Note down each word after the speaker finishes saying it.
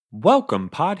Welcome,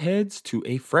 Podheads, to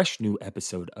a fresh new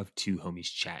episode of Two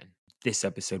Homies Chatting. This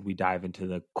episode, we dive into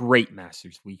the Great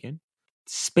Masters Weekend.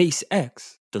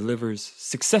 SpaceX delivers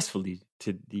successfully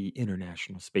to the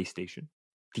International Space Station.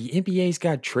 The NBA's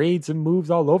got trades and moves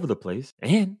all over the place.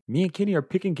 And me and Kenny are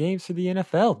picking games for the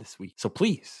NFL this week. So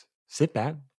please, sit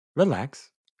back,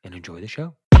 relax, and enjoy the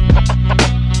show.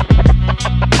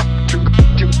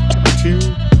 Two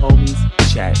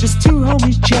Homies Chat. Just two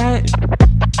homies chatting.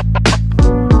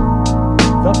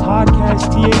 The podcast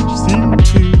THC,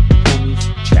 two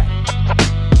homies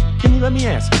chatting. Can you let me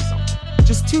ask you something?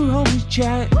 Just two homies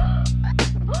chatting.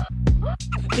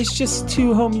 It's just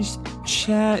two homies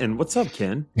chatting. What's up,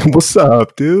 Ken? What's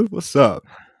up, dude? What's up?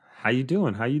 How you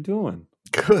doing?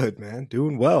 Good, man.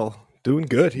 Doing well. Doing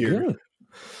good here. Good.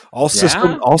 All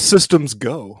systems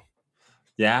go.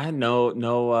 Yeah, no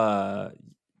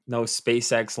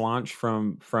SpaceX launch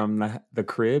from the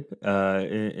crib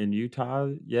in Utah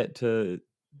yet to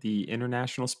the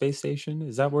International Space Station.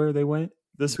 Is that where they went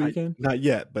this weekend? Not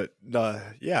yet, but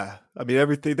yeah. I mean,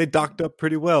 everything they docked up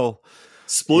pretty well.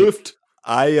 Sploofed.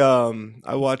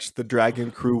 I watched the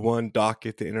Dragon Crew 1 dock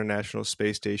at the International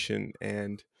Space Station,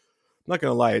 and I'm not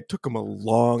gonna lie, it took them a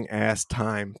long ass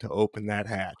time to open that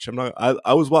hatch.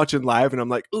 I was watching live, and I'm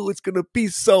like, oh, it's gonna be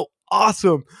so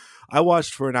awesome. I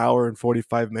watched for an hour and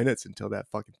 45 minutes until that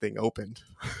fucking thing opened.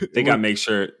 They got to make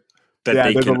sure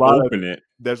that they can open it.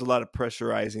 There's a lot of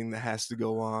pressurizing that has to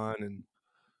go on, and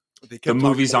the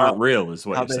movies aren't real, is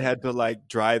what how you're they saying. had to like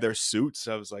dry their suits.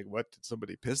 I was like, what? Did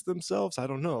somebody piss themselves? I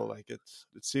don't know. Like it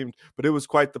seemed, but it was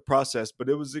quite the process. But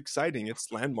it was exciting. It's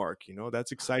landmark,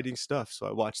 that's exciting stuff. So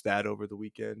I watched that over the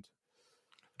weekend.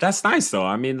 That's nice, though.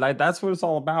 I mean, like that's what it's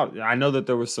all about. I know that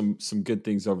there were some good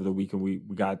things over the weekend. We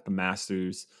got the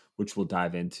Masters, which we'll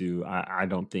dive into. I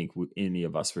don't think any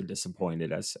of us were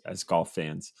disappointed as golf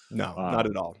fans. No, not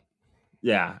at all.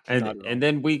 Yeah, and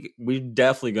then we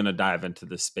definitely gonna dive into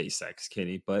the SpaceX,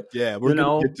 Kenny. But yeah, we're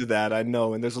gonna get to that. I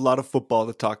know, and there's a lot of football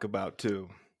to talk about too.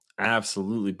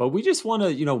 Absolutely, but we just want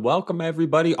to welcome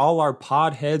everybody, all our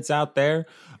pod heads out there,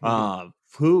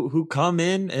 who come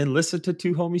in and listen to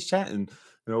Two Homies Chatting,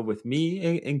 with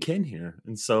me and Ken here.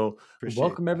 And so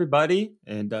welcome everybody.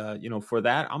 And for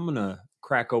that, I'm gonna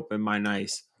crack open my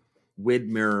nice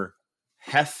Widmer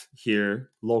Hef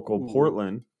here, local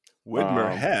Portland.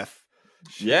 Widmer Hef.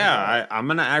 Yeah, I'm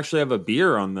gonna actually have a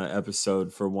beer on the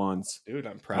episode for once, dude.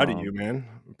 I'm proud of you, man.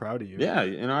 I'm proud of you. Yeah,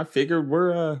 and I figured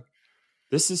we're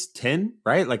this is 10,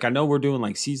 right? Like I know we're doing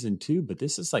like season 2, but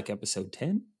this is like episode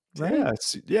 10, right?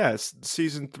 Yeah, it's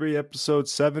season 3, episode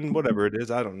 7, whatever it is.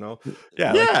 I don't know.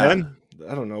 Yeah, like 10.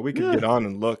 I don't know. We could get on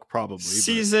and look probably.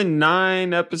 Season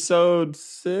 9, episode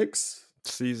 6.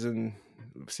 Season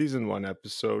 1,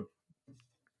 episode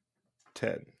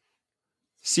 10.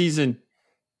 Season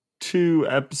 2,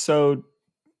 episode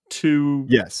 2.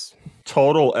 Yes.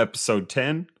 Total episode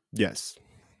 10. Yes.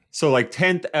 So like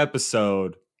 10th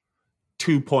episode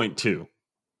 2.2.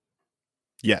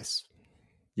 Yes.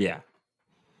 Yeah.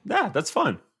 Yeah, that's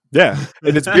fun. Yeah.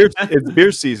 And it's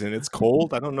beer season. It's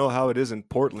cold. I don't know how it is in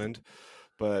Portland,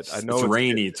 but I know it's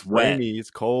rainy, it's wet. Rainy,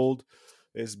 it's cold.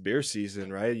 It's beer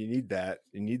season, right? You need that.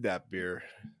 You need that beer.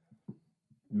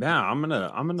 Yeah, I'm gonna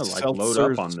like load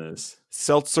up on this.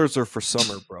 Seltzers are for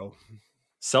summer, bro.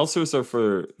 Seltzers are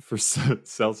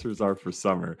for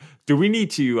summer. Do we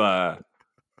need to?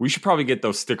 We should probably get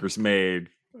those stickers made.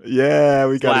 Yeah,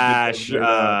 we got Two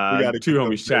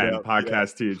Homies Chatting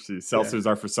podcast THC. Seltzers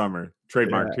are for summer.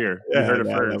 Trademarked here. You heard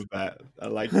it first. I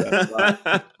like that a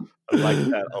lot. I like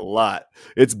that a lot.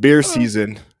 It's beer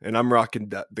season, and I'm rocking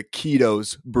the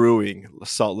Ketos Brewing,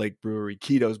 Salt Lake Brewery.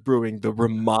 Ketos Brewing, the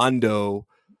Ramondo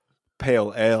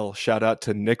Pale Ale. Shout out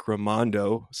to Nick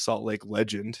Ramondo, Salt Lake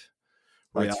legend.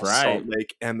 That's right. Salt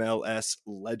Lake MLS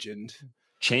legend.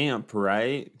 Champ,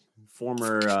 right?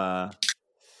 Former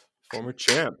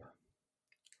champ.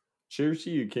 Cheers to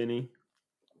you, Kenny.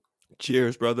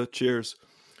 Cheers, brother. Cheers.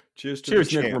 Cheers to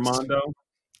Nick Ramondo.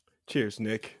 Cheers,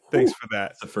 Nick. Thanks for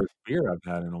that. It's the first beer I've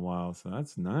had in a while, so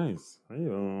that's nice.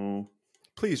 Hey-o.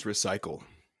 Please recycle.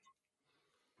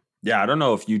 Yeah, I don't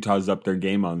know if Utah's up their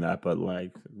game on that, but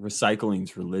like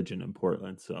recycling's religion in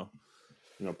Portland, so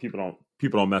people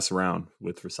don't mess around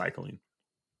with recycling.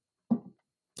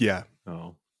 Yeah.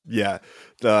 Oh. Yeah.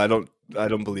 I don't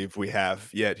believe we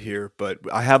have yet here, but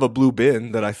I have a blue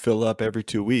bin that I fill up every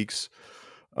 2 weeks.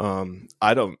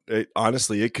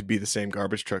 Honestly, it could be the same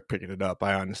garbage truck picking it up.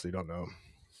 I honestly don't know.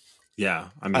 Yeah.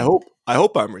 I mean, I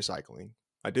hope I'm recycling.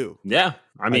 I do. Yeah.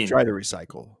 I mean, I try to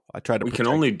recycle. We can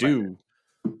only do.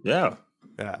 Yeah.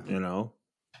 Yeah.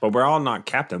 But we're all not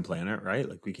Captain Planet, right?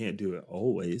 Like we can't do it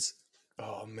always.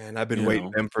 Oh man, I've been You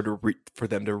waiting know, for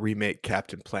them to remake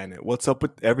Captain Planet. What's up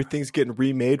with everything's getting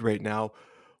remade right now?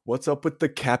 What's up with the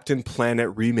Captain Planet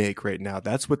remake right now?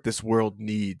 That's what this world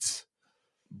needs.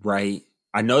 right?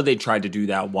 I know they tried to do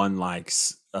that one like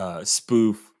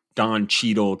spoof Don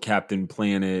Cheadle Captain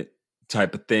Planet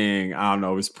type of thing. I don't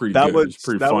know. It was pretty That good. It was was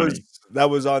pretty that was funny. that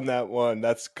was on that one.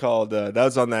 That's called that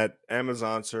was on that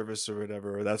Amazon service or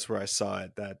whatever. That's where I saw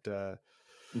it. That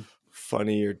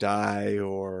Funny or Die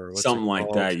or what's it Something like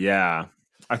called? that. Yeah.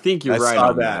 I think you're I right saw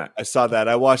on that. that. I saw that.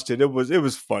 I watched it. It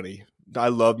was funny. I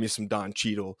love me some Don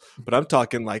Cheadle, but I'm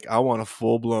talking like I want a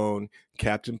full blown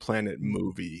Captain Planet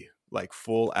movie, like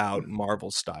full out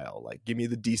Marvel style. Like give me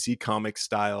the DC Comics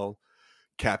style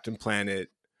Captain Planet.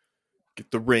 Get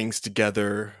the rings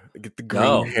together. Get the green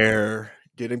Yo, hair.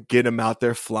 Get him out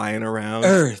there flying around.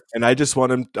 Earth, And I just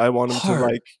want him. I want him to heart.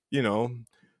 like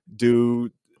do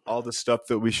all the stuff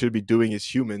that we should be doing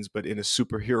as humans, but in a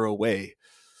superhero way.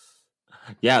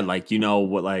 Yeah, like you know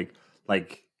what like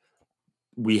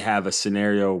we have a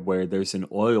scenario where there's an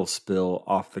oil spill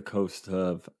off the coast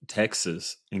of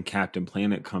Texas and Captain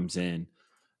Planet comes in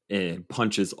and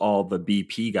punches all the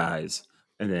BP guys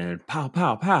and then pow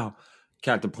pow pow.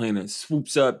 Captain Planet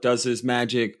swoops up, does his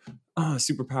magic,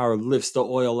 superpower, lifts the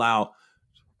oil out,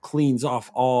 cleans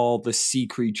off all the sea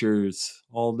creatures,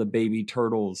 all the baby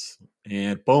turtles,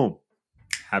 and boom,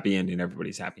 happy ending.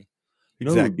 Everybody's happy. You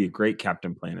know who would Exactly. be a great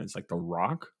Captain Planet? It's like The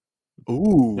Rock. You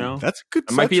Ooh, know, that's a good.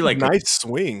 it might Such be a like a nice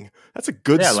swing. That's a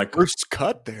good yeah, like first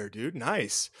cut there, dude.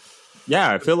 Nice.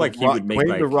 yeah. I feel The like he Rock, would make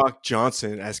Dwayne the like Rock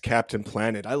Johnson as Captain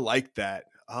Planet. I like that.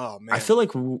 Oh I man, feel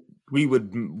like we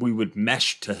would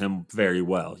mesh to him very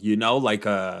well. You know, like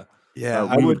yeah.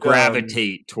 I we would would.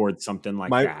 gravitate towards something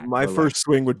like that, My or like first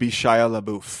swing would be Shia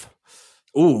LaBeouf.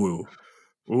 ooh.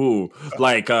 Ooh,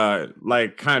 like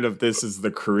kind of this is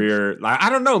the career. Like I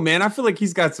don't know, man. I feel like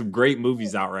he's got some great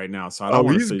movies out right now. So I don't Oh,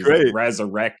 want to he's say he's like great.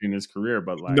 resurrecting his career,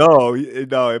 but like No,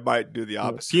 no, it might do the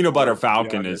opposite Peanut for Butter him, to be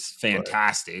Falcon is honest. But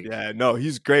fantastic. yeah, no,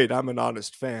 he's great. I'm an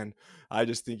honest fan. I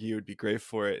just think he would be great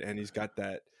for it, and he's got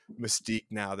that mystique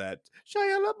now, that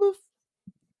Shia LaBeouf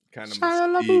kind of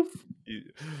Shia mystique.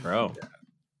 LaBeouf, bro.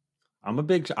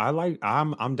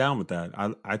 I'm down with that.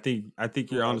 I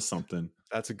think you're Well, onto something.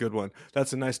 that's a good one.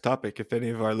 That's a nice topic. If any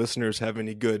of our listeners have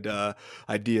any good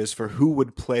ideas for who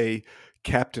would play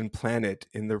Captain Planet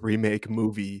in the remake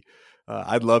movie,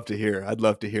 I'd love to hear. I'd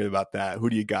love to hear about that. Who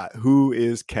do you got? Who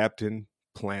is Captain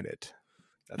Planet?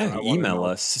 That's what Yeah, I want to email know.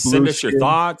 us. Send Blue us your skin,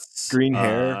 thoughts. green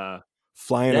hair,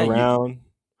 flying Yeah, you around.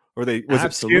 Or they was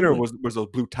it skin or absolutely. was those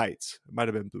blue tights? It might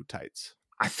have been blue tights.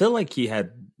 I feel like he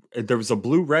had there was a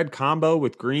blue red combo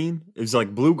with green. It was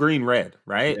like blue green red,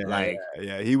 right? Yeah, yeah,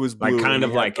 yeah. He was Like blue and kind he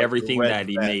of had like the everything red that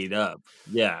he vest, made up.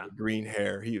 Yeah. the green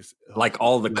hair. He was Like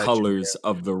all the legendary. colors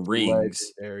of the rings.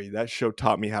 Legendary. That show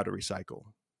taught me how to recycle.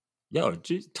 Yo, it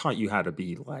just taught you how to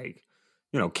be like,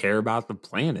 care about the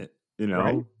planet, you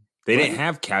Right? know? They didn't Right?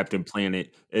 have Captain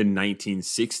Planet in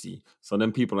 1960. So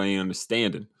then people ain't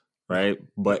understanding, right? No,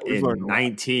 But we've learned in a lot.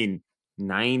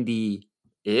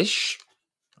 1990-ish,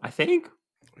 I think,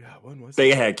 Yeah, when was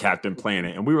they that? had Captain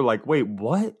Planet. And we were like, wait,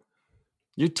 what?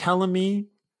 You're telling me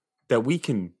that we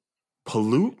can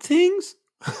pollute things?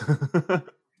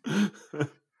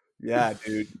 Yeah,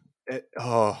 dude.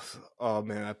 Oh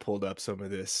man, I pulled up some of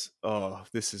this. Oh,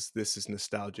 this is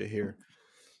nostalgia here.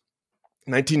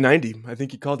 1990, I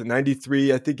think he called it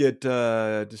 93. I think it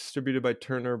distributed by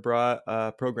Turner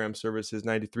Program Services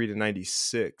 93 to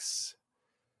 96.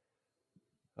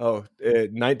 Oh,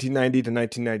 1990 to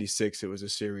 1996 it was a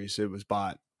series. It was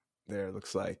bought. There it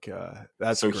looks like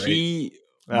that's So great. he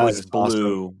That was is awesome.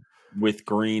 blue with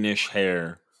greenish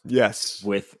hair Yes.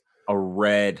 with a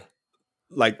red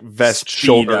Like vest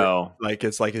shoulder, Speedo. like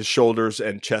it's like his shoulders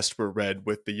and chest were red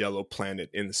with the yellow planet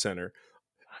in the center.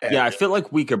 Yeah, I Epic. feel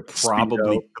like we could Speedo,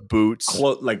 probably the boots,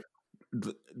 like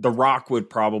the Rock would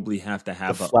probably have to the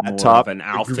have flat more of top, an the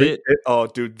green. outfit. Oh,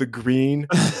 dude, the green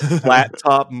flat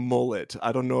top mullet.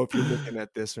 I don't know if you're looking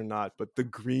at this or not, but the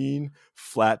green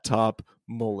flat top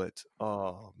mullet.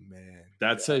 Oh man,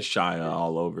 That says Shia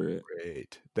all over it.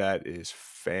 great. That is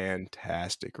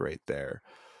fantastic right there.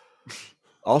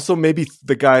 Also, maybe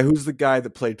who's the guy that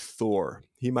played Thor?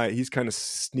 He's kind of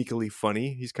sneakily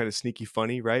funny. He's kind of sneaky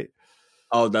funny, right?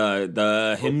 Oh, the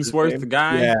What's his Hemsworth name?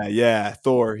 guy? Yeah, yeah,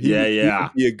 Thor. Yeah, He would yeah.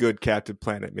 be a good Captain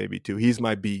Planet maybe too. He's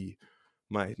my B,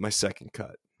 my second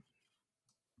cut.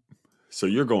 So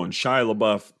you're going Shia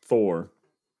LaBeouf, Thor,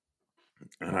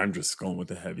 and I'm just going with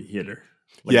the heavy hitter.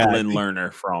 Like Yeah, Glenn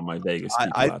Lerner for all my Vegas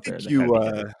people I out there, think the you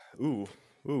heavy hitter. ooh,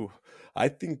 ooh. I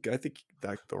think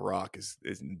that The Rock is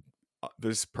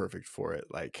this is perfect for it.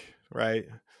 Like, right?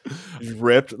 He's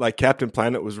ripped. Like Captain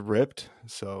Planet was ripped,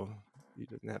 so he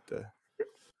doesn't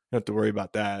have to worry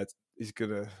about that. He's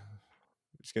gonna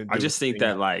I do his just think thing.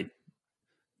 that like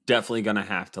definitely gonna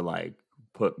have to like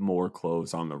put more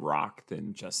clothes on The Rock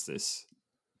than just this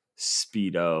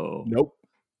speedo Nope.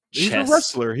 He's a chest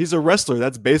wrestler. He's a wrestler.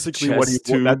 That's basically what he.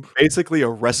 chest That's tube. basically a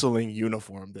wrestling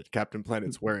uniform that Captain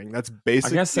Planet's wearing. That's I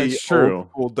basically guess that's old true.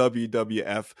 school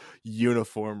WWF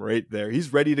uniform right there.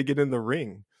 He's ready to get in the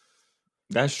ring.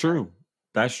 That's true.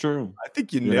 That's true. I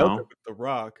think you You nailed it know, with The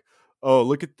Rock. Oh,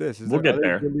 look at this. we'll get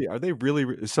there. Are they really?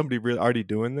 Is somebody really already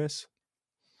doing this?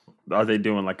 Are they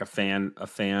doing like a fan?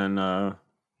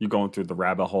 You going through the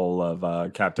rabbit hole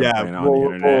of Captain Yeah. Planet on the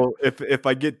internet? Well, if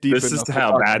I get deep This is enough, we'll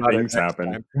how talk bad about it things next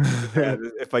happen. time. Yeah,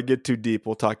 if I get too deep,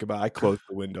 we'll talk about. I closed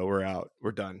the window. We're out.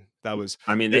 We're done. That was.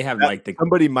 I mean, they have that- like the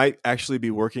somebody might actually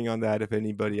be working on that. If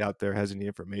anybody out there has any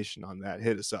information on that,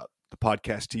 hit us up. The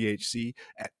podcast THC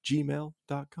at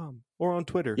gmail.com or on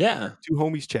Twitter. yeah. Two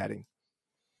homies chatting.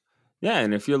 Yeah,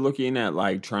 and if you're looking at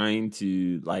like trying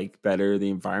to like better the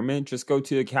environment, just go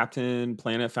to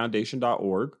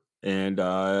CaptainPlanetFoundation.org and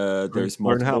there's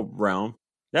Learn how. multiple realm.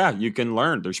 Yeah, you can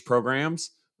learn. There's programs,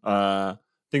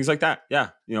 things like that. Yeah,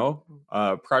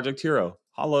 Project Hero.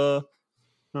 Holla.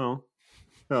 No.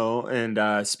 No.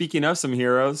 And speaking of some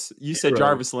heroes, you said Hero.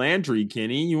 Jarvis Landry,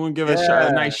 Kenny. You want to give a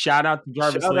Yeah. nice shout out to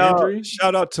Jarvis Shout Landry?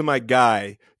 Shout out to my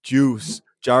guy, Juice,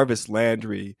 Jarvis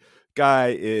Landry. Guy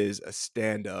is a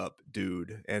stand-up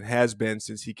dude and has been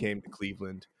since he came to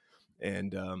Cleveland.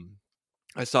 And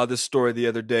I saw this story the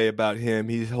other day about him.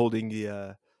 He's holding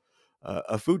the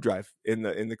a food drive in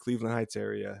the Cleveland Heights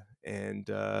area and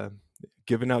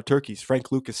giving out turkeys, Frank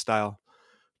Lucas style,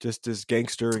 just as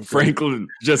gangster and Franklin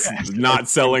just not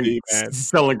selling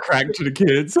crack to the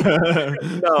kids.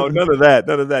 No, none of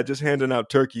that. Just handing out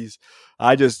turkeys.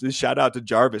 Just shout out to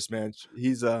Jarvis, man.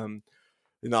 He's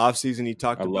in the off season, he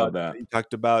talked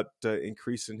about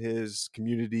increasing his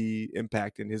community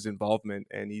impact and his involvement,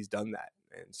 and he's done that.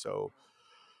 And so,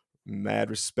 mad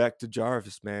respect to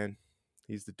Jarvis, man.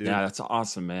 He's the dude. Yeah, that's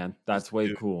awesome, man. That's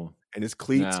way cool. And his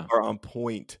cleats are on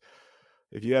point.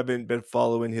 If you haven't been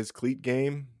following his cleat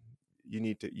game, you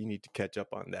need to catch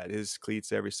up on that. His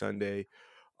cleats every Sunday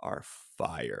are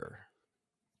fire,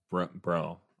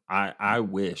 bro. I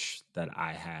wish that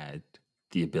I had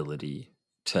the ability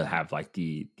to have like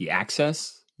the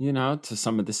access, to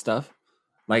some of this stuff.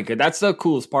 Like that's the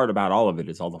coolest part about all of it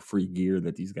is all the free gear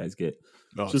that these guys get.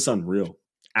 It's just unreal.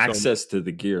 Access to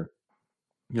the gear.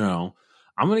 I'm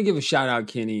gonna give a shout out,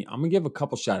 Kenny. I'm gonna give a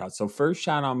couple shout outs. So first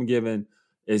shout out I'm giving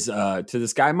is to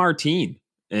this guy Martine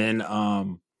in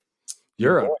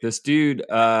Europe. This dude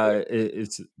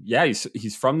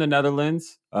he's from the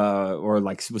Netherlands, or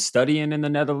like was studying in the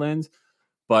Netherlands.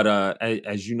 But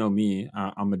as you know me,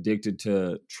 I'm addicted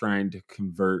to trying to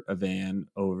convert a van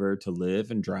over to live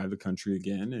and drive the country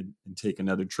again and take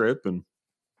another trip. And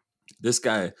this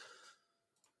guy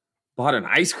bought an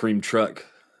ice cream truck,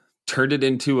 turned it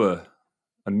into a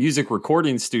music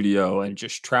recording studio, and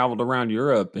just traveled around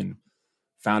Europe and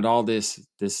found all this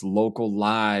local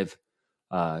live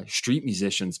street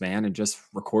musicians, man, and just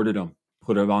recorded them,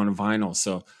 put them on vinyl.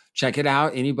 So check it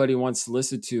out. Anybody wants to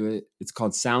listen to it. It's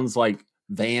called Sounds Like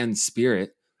Van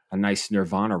Spirit, a nice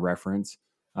Nirvana reference.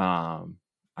 I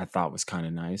thought was kind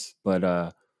of nice,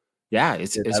 but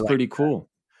it's pretty cool.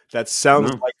 That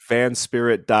sounds like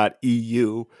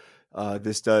vanspirit.eu.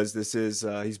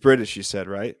 He's British, you said,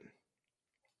 right?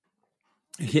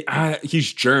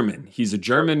 He's German. He's a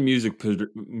German music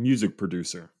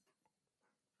producer.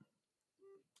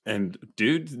 And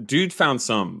dude found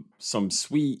some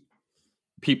sweet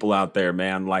people out there,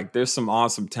 man. Like there's some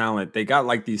awesome talent. They got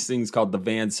like these things called the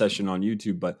Van Session on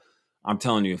YouTube, but I'm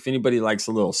telling you, if anybody likes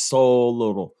a little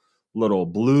soul, little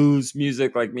blues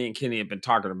music like me and Kenny have been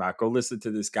talking about, go listen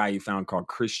to this guy you found called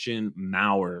Christian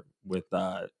Maurer with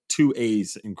 2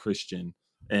 A's in Christian.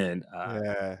 And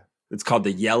it's called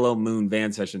the Yellow Moon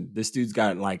Van Session. This dude's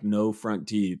got like no front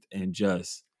teeth and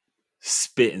just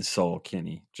spitting soul,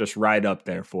 Kenny. Just right up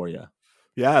there for you.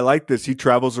 Yeah, I like this. He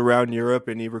travels around Europe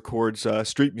and he records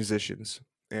street musicians,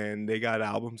 and they got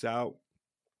albums out.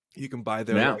 You can buy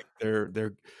their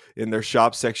they're in their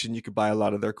shop section. You can buy a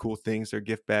lot of their cool things, their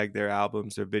gift bag, their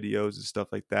albums, their videos, and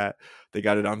stuff like that. They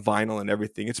got it on vinyl and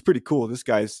everything. It's pretty cool. This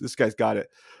guy's got it.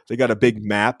 They got a big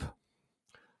map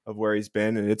of where he's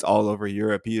been, and it's all over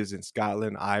Europe. He is in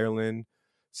Scotland, Ireland,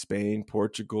 Spain,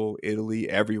 Portugal, Italy,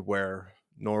 everywhere.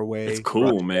 Norway. It's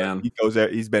cool, Russia. Man. He goes there.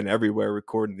 He's been everywhere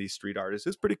recording these street artists.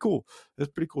 It's pretty cool. Check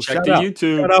the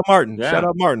YouTube. Shout out Martin. Yeah. Shout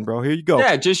out Martin, bro. Here you go.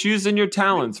 Yeah, just using your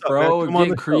talents, bro.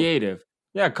 Get creative.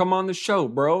 Yeah, come on the show,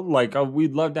 bro. Like,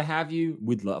 we'd love to have you.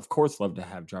 Of course, love to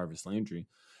have Jarvis Landry.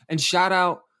 And shout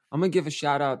out, I'm gonna give a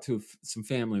shout out to some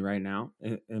family right now.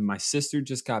 And my sister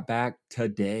just got back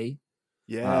today,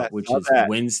 Yeah, which saw is that.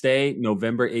 Wednesday,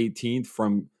 November 18th,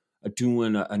 from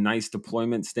doing a nice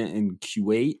deployment stint in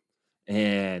Kuwait.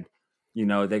 And,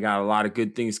 they got a lot of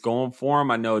good things going for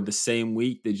them. I know the same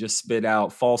week they just spit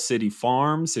out Fall City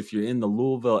Farms. If you're in the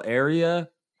Louisville area,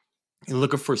 you're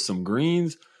looking for some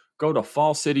greens, go to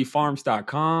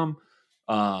fallcityfarms.com.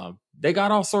 They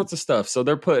got all sorts of stuff. So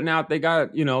they're putting out, they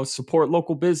got, support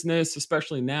local business,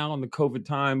 especially now in the COVID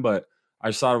time. But I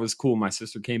just thought it was cool. My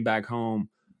sister came back home,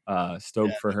 Yeah,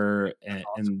 stoked for her that's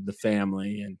awesome. and the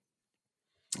family. And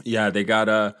yeah, they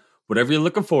got whatever you're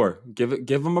looking for. Give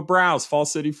them a browse. Fall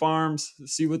City Farms.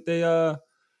 See what they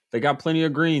got plenty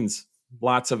of greens.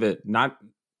 Lots of it. Not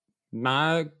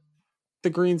the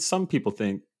greens some people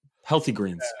think. Healthy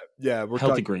greens. Yeah,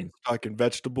 Healthy greens. talking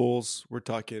vegetables. We're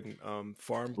talking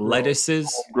farm grown,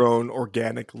 Lettuces. homegrown,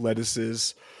 organic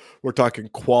lettuces. We're talking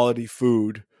quality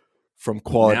food from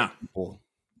quality Yeah, people.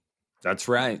 that's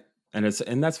right. And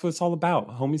that's what it's all about.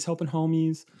 Homies helping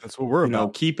homies. That's what we're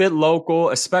about. Keep it local,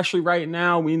 especially right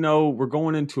now. We know we're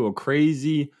going into a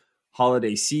crazy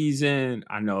holiday season.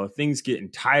 I know things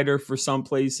getting tighter for some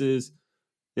places.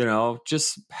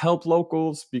 Just help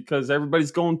locals because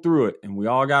everybody's going through it and we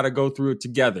all got to go through it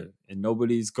together. And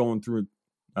nobody's going through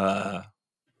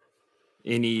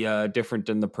any different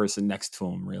than the person next to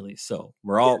them, really. So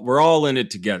we're all in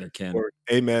it together, Ken.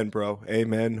 Amen, bro.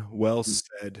 Amen. Well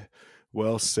said.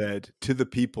 Well said. To the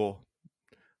people.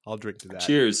 I'll drink to that.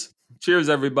 Cheers. Cheers,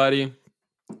 everybody.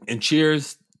 And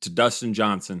cheers to Dustin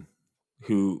Johnson,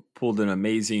 who pulled an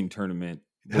amazing tournament.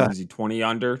 What was he, 20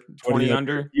 under? 20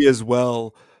 under? He as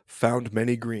well found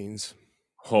many greens.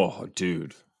 Oh,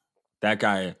 dude. That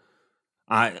guy,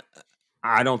 I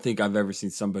don't think I've ever seen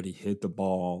somebody hit the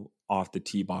ball off the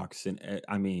tee box. And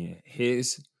I mean,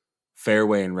 his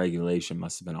fairway and regulation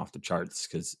must have been off the charts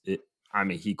because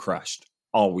he crushed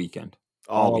all weekend.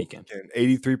 All weekend.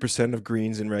 83% of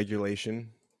greens in regulation.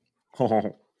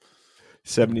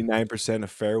 79%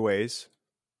 of fairways.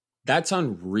 That's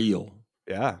unreal.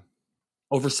 Yeah.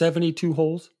 Over 72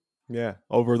 holes? Yeah.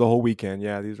 Over the whole weekend.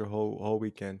 Yeah, these are whole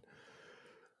weekend.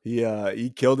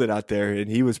 He killed it out there and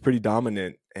he was pretty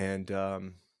dominant. And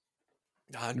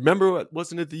remember,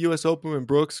 wasn't it the US Open when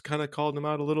Brooks kind of called him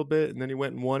out a little bit and then he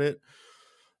went and won it?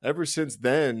 Ever since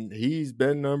then, he's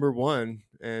been number one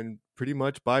and pretty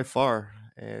much by far.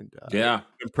 And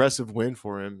impressive win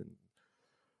for him. And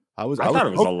I thought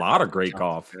it was a lot of great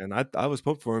golf, and I was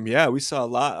pumped for him. Yeah, we saw a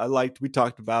lot. We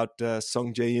talked about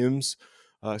Sung Jae Im's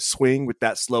swing with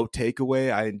that slow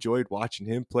takeaway. I enjoyed watching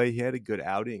him play. He had a good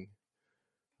outing.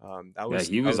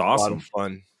 He was awesome. A lot of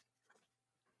fun.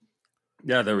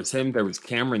 Yeah, there was him. There was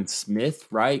Cameron Smith,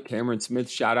 right? Cameron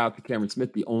Smith. Shout out to Cameron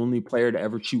Smith, the only player to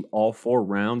ever shoot all 4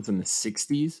 rounds in the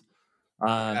 60s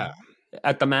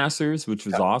at the Masters, which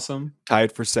was awesome.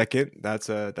 Tied for second. That's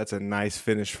a nice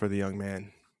finish for the young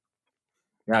man.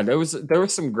 Yeah, there was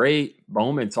some great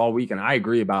moments all week, and I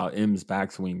agree about Im's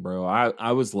backswing, bro.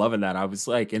 I was loving that. I was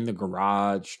like in the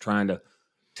garage trying to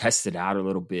test it out a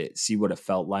little bit, see what it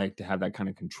felt like to have that kind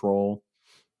of control.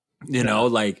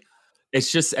 Like it's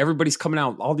just everybody's coming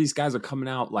out. All these guys are coming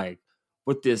out like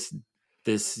with this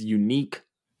unique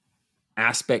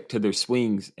aspect to their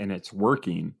swings, and it's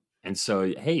working. And so,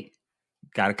 hey,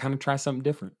 got to kind of try something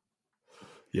different.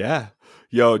 Yeah.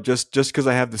 Yo, just because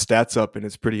I have the stats up and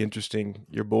it's pretty interesting,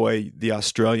 your boy, the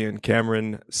Australian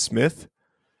Cameron Smith,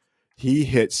 he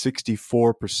hit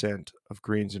 64% of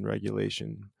greens in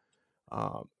regulation.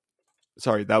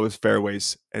 Sorry, that was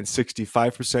fairways, and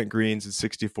 65% greens and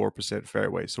 64%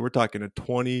 fairways. So we're talking a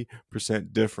 20%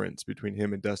 difference between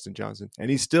him and Dustin Johnson, and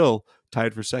he's still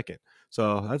tied for second.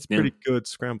 So that's pretty good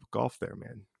scramble golf there,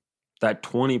 man. That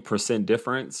 20%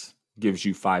 difference gives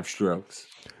you 5 strokes.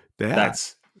 Yeah,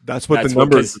 that's what the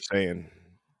numbers are saying.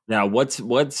 Now, what's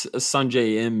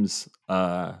Sungjae Im's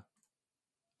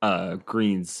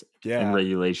greens in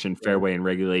regulation, fairway and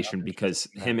regulation, because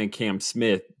him and Cam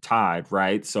Smith tied,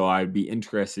 right? So I'd be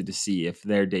interested to see if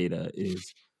their data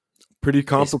is pretty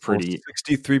comparable.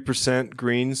 63%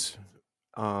 greens,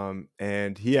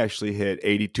 and he actually hit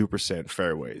 82%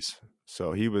 fairways.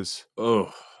 So he was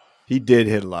he did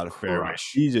hit a lot of fairways.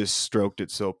 He just stroked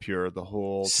it so pure the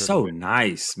whole tournament.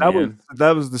 Nice, man.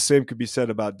 That was the same could be said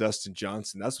about Dustin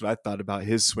Johnson. That's what I thought about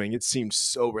his swing. It seemed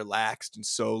so relaxed and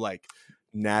so like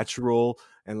natural,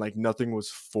 and like nothing was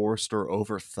forced or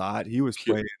overthought. He was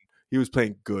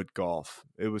playing good golf.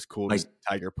 It was cool to see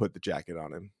Tiger put the jacket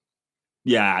on him.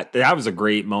 Yeah, that was a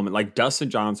great moment. Like Dustin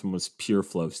Johnson was pure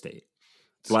flow state.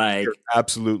 Like,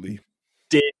 absolutely.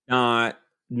 did not,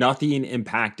 nothing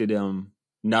impacted him.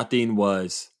 Nothing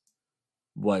was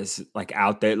like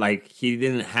out there. Like, he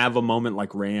didn't have a moment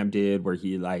like Ram did where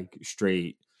he like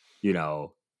straight,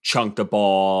 chunked the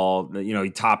ball, he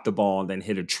topped the ball and then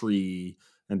hit a tree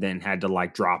and then had to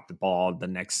like drop the ball the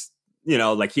next,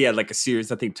 like he had like a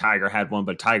series. I think Tiger had one,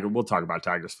 but we'll talk about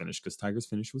Tiger's finish because Tiger's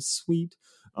finish was sweet.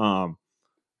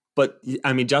 But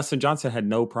I mean, Justin Johnson had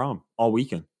no problem all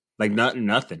weekend, like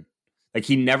nothing. Like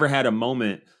he never had a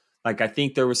moment. Like I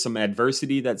think there was some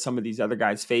adversity that some of these other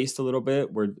guys faced a little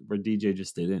bit where DJ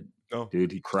just didn't. No,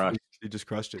 dude, he crushed. He just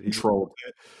crushed it. Controlled.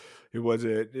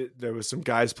 There was some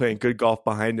guys playing good golf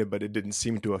behind him, but it didn't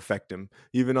seem to affect him.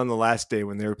 Even on the last day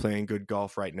when they were playing good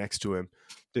golf right next to him,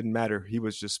 didn't matter. He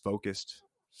was just focused.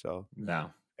 So yeah.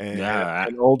 And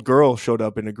an old girl showed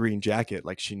up in a green jacket,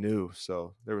 like she knew.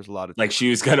 So there was a lot of like she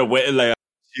was gonna win. Like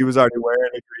she was already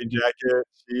wearing a green jacket.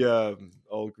 She,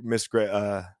 old Miss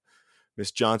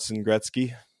Johnson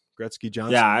Gretzky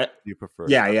Johnson. Yeah, you prefer?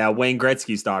 Yeah. Wayne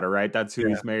Gretzky's daughter, right? That's who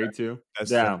he's married to.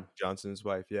 That's Johnson's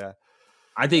wife. Yeah.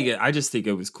 I just think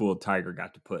it was cool Tiger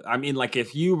got to put. I mean, like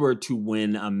if you were to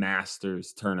win a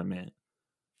Masters tournament,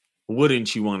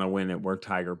 wouldn't you want to win it where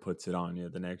Tiger puts it on you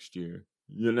the next year?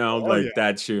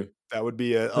 That's your. That would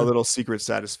be a little secret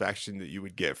satisfaction that you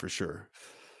would get for sure.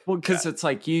 Well, because it's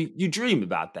like you dream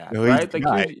about that, right?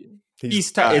 Like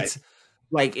it's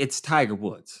like it's Tiger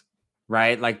Woods,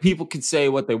 right? Like people could say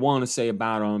what they want to say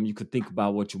about him. You could think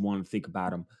about what you want to think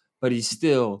about him, but he's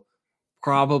still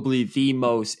probably the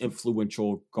most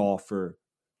influential golfer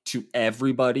to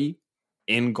everybody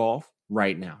in golf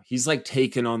right now. He's like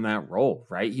taken on that role,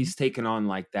 right? He's taken on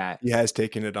like that. He has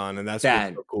taken it on, and that's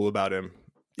what's so cool about him.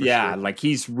 Yeah, sure. Like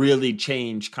he's really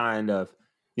changed kind of,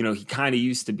 he kind of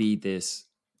used to be this.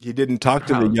 He didn't talk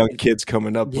to the young kids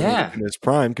coming up in his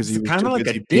prime because he was kind of like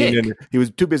a dick. He was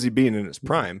too busy being in his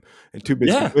prime and too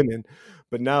busy winning.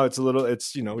 But now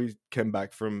he came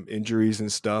back from injuries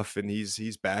and stuff, and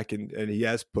he's back and he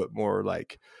has put more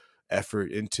like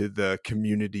effort into the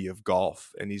community of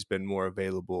golf, and he's been more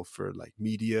available for like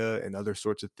media and other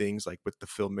sorts of things, like with the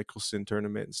Phil Mickelson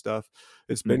tournament and stuff.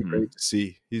 It's been great to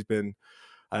see. He's been.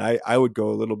 I would go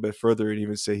a little bit further and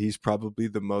even say he's probably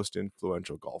the most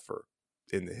influential golfer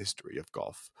in the history of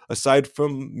golf, aside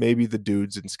from maybe the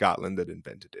dudes in Scotland that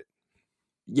invented it.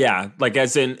 Yeah, like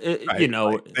as in,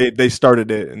 like they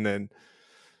started it, and then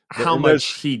how much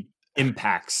he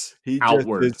impacts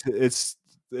outward.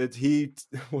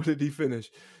 What did he finish?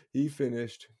 He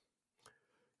finished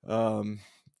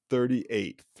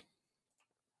 38th.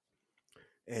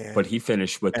 But he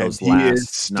finished with those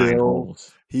last 9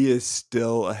 holes. He is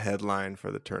still a headline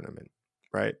for the tournament,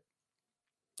 right?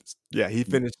 Yeah, he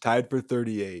finished tied for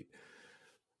 38.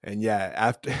 And yeah,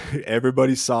 after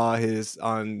everybody saw his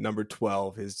on number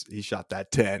 12, he shot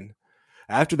that 10.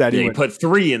 After that, he put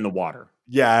 3 in the water.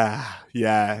 Yeah,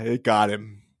 it got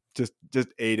him. Just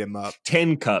ate him up.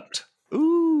 10 cupped.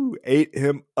 Ooh, ate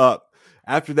him up.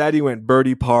 After that, he went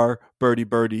birdie par, birdie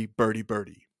birdie, birdie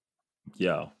birdie.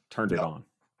 Yo, turned it on.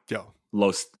 Yo,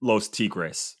 Los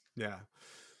Tigres. Yeah.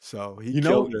 So he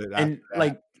killed it. And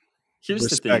like, here's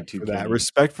the thing, too.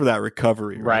 Respect for that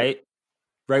recovery, right?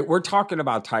 We're talking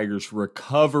about Tiger's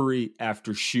recovery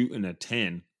after shooting a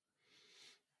 10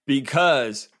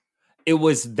 because it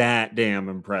was that damn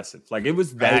impressive. Like it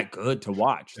was that good to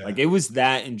watch. Yeah. Like it was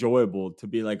that enjoyable to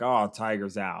be like, oh,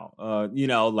 Tiger's out.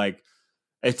 Like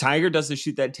if Tiger doesn't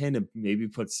shoot that 10 and maybe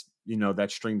puts, that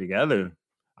string together.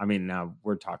 I mean, now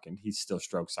we're talking, he's still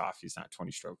strokes off. He's not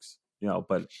 20 strokes,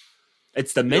 but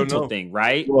it's the mental thing,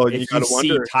 right? Well, if you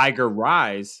see Tiger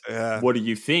rise, what do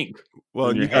you think?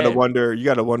 Well, you got to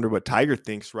wonder what Tiger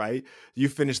thinks, right? You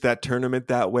finish that tournament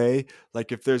that way.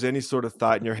 Like if there's any sort of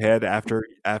thought in your head after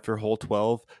hole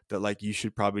 12 that like you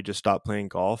should probably just stop playing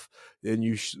golf, then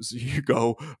you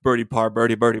go birdie par,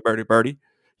 birdie, birdie, birdie, birdie.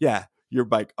 Yeah, you're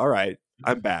like, all right,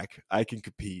 I'm back. I can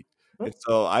compete. And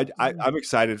so I'm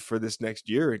excited for this next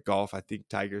year at golf. I think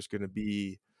Tiger's going to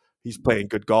be. He's playing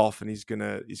good golf, and he's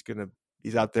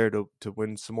out there to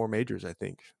win some more majors. I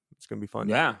think it's gonna be fun.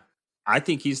 Yeah, I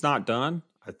think he's not done.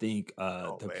 I think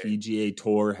the PGA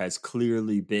Tour has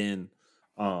clearly been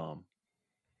a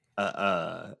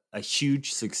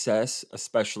huge success,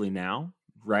 especially now,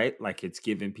 right? Like it's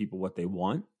giving people what they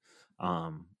want.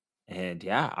 And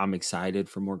yeah, I'm excited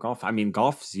for more golf. I mean,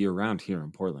 golf's year round here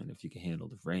in Portland if you can handle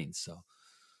the rain. So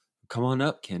come on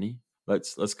up, Kenny.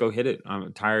 Let's go hit it.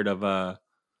 I'm tired of I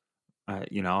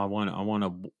want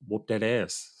to whoop that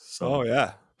ass. So. Oh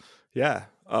yeah. Yeah.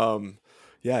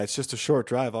 It's just a short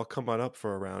drive. I'll come on up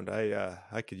for a round.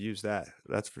 I could use that.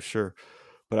 That's for sure.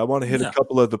 But I want to hit Yeah. a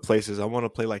couple of the places. I want to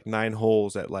play like 9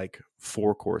 holes at like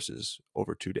 4 courses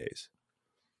over 2 days.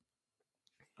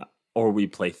 Or we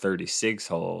play 36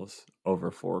 holes over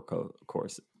 4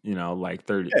 courses, like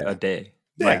 30 Yeah. a day.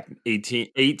 Yeah. Like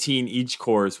 18 each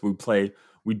course.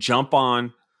 We jump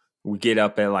on, we get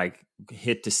up at like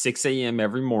hit to 6 a.m.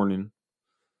 every morning,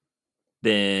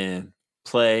 then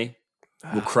play.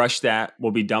 We'll crush that.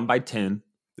 We'll be done by 10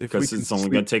 If we because can it's only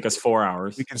going to take us 4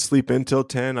 hours. we can sleep until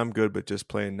 10. I'm good, but just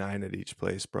playing 9 at each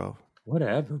place, bro.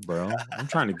 Whatever, bro. I'm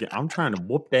trying to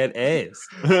whoop that ass.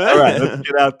 All right, let's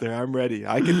get out there. I'm ready.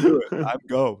 I can do it. I'm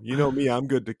go. You know me, I'm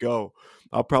good to go.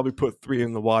 I'll probably put 3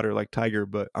 in the water like Tiger,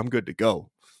 but I'm good to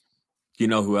go. You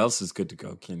know who else is good to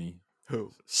go, Kenny?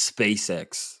 Who?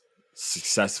 SpaceX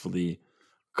successfully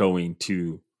going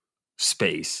to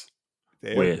space.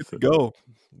 They are good to go.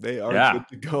 They are good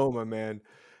to go, my man.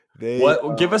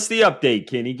 Give us the update,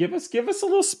 Kenny. Give us a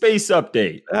little space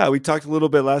update. Yeah, we talked a little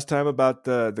bit last time about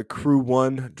the Crew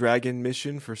 1 Dragon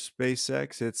mission for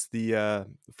SpaceX. It's the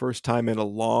first time in a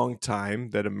long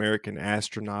time that American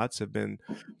astronauts have been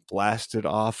blasted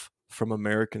off from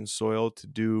American soil to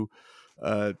do,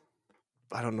 I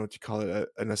don't know what you call it,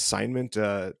 an assignment,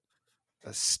 a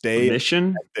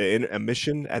mission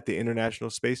at the International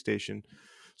Space Station.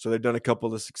 So they've done a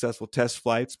couple of successful test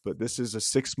flights, but this is a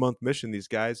 6-month mission, these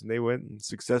guys, and they went and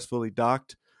successfully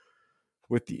docked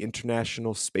with the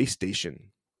International Space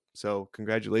Station. So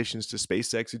congratulations to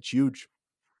SpaceX. It's huge.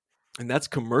 And that's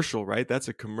commercial, right? That's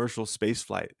a commercial space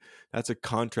flight. That's a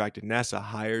contract. And NASA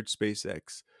hired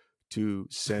SpaceX to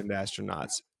send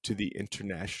astronauts to the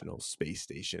International Space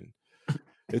Station.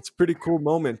 It's a pretty cool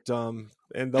moment. And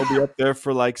they'll be up there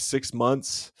for like 6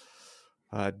 months,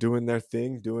 doing their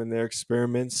thing, doing their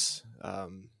experiments.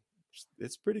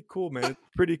 It's pretty cool, man. It's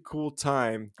a pretty cool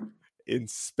time in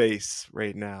space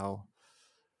right now.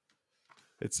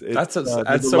 That's so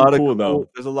cool though.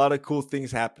 There's a lot of cool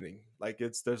things happening. Like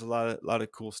there's a lot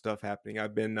of cool stuff happening.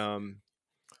 I've been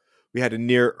we had a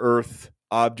near Earth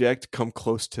object come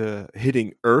close to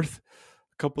hitting Earth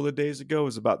a couple of days ago. It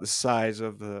was about the size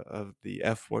of the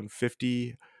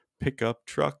F-150 pickup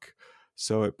truck.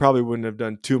 So it probably wouldn't have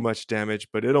done too much damage,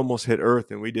 but it almost hit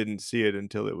Earth and we didn't see it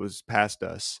until it was past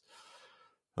us.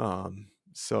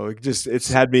 So it's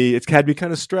had me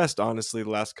kind of stressed, honestly, the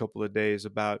last couple of days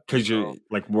about, because you're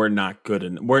like, we're not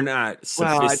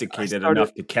sophisticated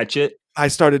enough to catch it. I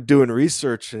started doing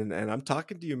research and I'm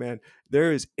talking to you, man.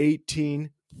 There is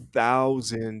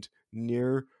 18,000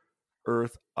 near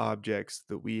Earth objects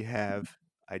that we have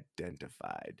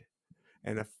identified,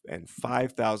 and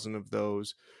 5,000 of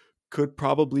those could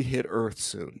probably hit Earth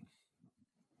soon.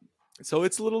 So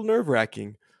it's a little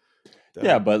nerve-wracking.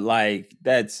 Yeah, but like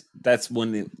that's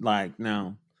when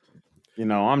now,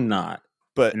 I'm not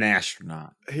an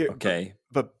astronaut. Okay.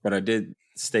 But I did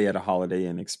stay at a Holiday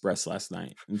Inn Express last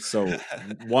night. And so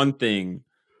one thing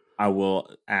I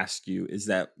will ask you is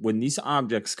that when these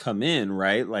objects come in,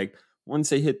 right? Like once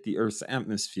they hit the Earth's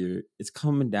atmosphere, it's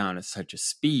coming down at such a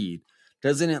speed.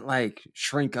 Doesn't it like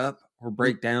shrink up or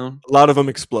break down? A lot of them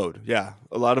explode. Yeah.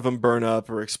 A lot of them burn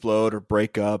up or explode or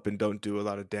break up and don't do a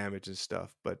lot of damage and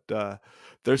stuff. But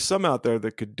there's some out there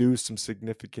that could do some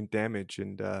significant damage.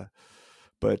 And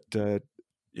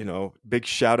big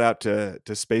shout out to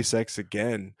SpaceX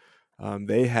again.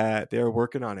 They are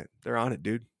working on it. They're on it,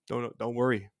 dude. Don't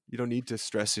worry. You don't need to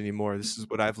stress anymore. This is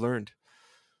what I've learned.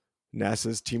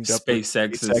 NASA's teamed up with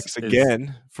SpaceX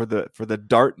again for the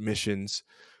DART missions.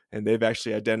 And they've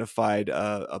actually identified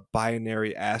a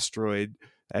binary asteroid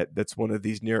that's one of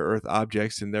these near Earth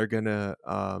objects, and they're gonna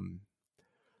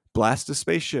blast a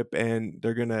spaceship, and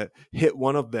they're gonna hit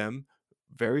one of them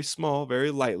very small,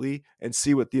 very lightly, and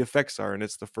see what the effects are. And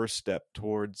it's the first step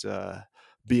towards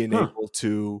being able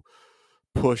to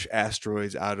push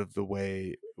asteroids out of the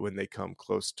way when they come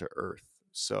close to Earth.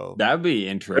 So that'd be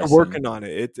interesting. They're working on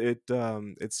it.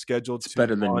 It's scheduled to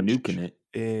better than nuking it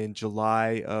in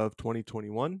July of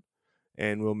 2021,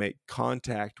 and we'll make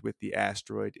contact with the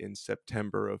asteroid in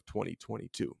September of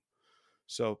 2022.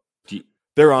 So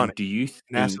they're on it.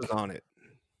 NASA's on it.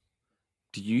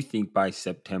 Do you think by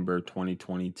September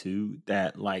 2022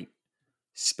 that like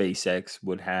SpaceX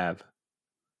would have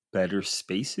better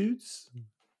spacesuits,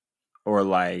 or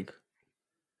like?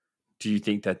 Do you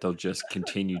think that they'll just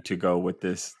continue to go with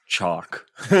this chalk?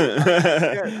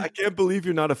 I can't believe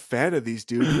you're not a fan of these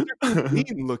dudes. They're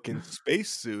clean looking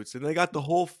spacesuits, and they got the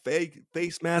whole fake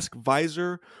face mask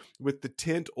visor with the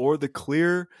tint or the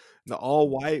clear, and the all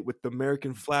white with the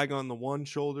American flag on the one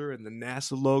shoulder and the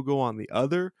NASA logo on the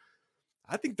other.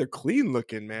 I think they're clean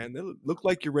looking, man. They look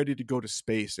like you're ready to go to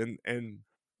space. And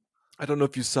I don't know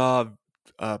if you saw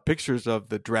pictures of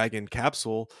the Dragon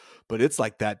capsule, but it's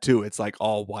like that too. It's like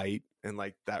all white and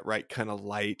like that right kind of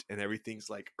light, and everything's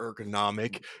like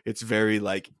ergonomic. It's very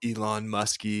like Elon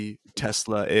Musky,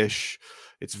 Tesla-ish.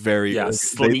 It's very Yeah, they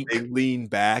sleek. lean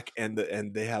back, and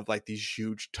they have like these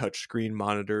huge touchscreen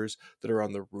monitors that are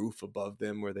on the roof above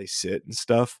them where they sit and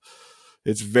stuff.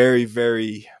 It's very,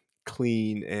 very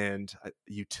clean and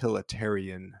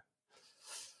utilitarian.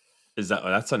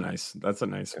 That's a nice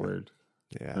Yeah. word.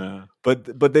 Yeah. Yeah.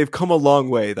 But they've come a long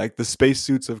way. Like the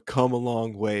spacesuits have come a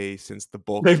long way since the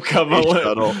bulk They've come a space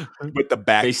little. shuttle with the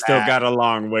backpack. They still got a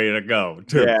long way to go,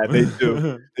 too. Yeah, they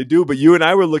do. They do. But you and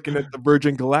I were looking at the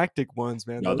Virgin Galactic ones,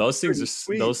 man. No, Those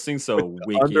those things are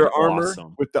wicked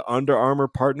awesome. with the Under Armour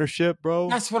partnership, bro.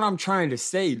 That's what I'm trying to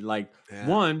say. Like,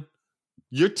 one,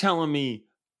 you're telling me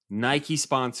Nike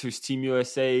sponsors Team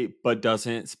USA but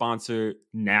doesn't sponsor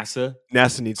NASA?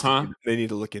 NASA needs they need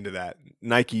to look into that.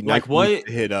 Nike Like, Nike needs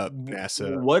to hit up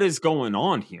NASA. What is going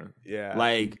on here? Yeah,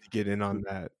 like get in on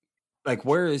that. Like,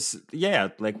 where is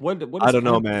like what is I don't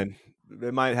know, man.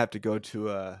 They might have to go to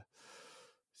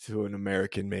an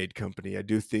American made company. I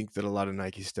do think that a lot of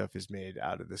Nike stuff is made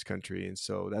out of this country, and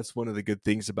so that's one of the good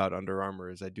things about Under Armour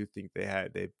is I do think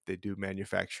they do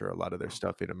manufacture a lot of their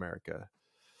stuff in America.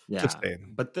 Yeah,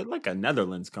 but they're like a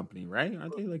Netherlands company, right?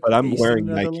 Aren't they like? But I'm wearing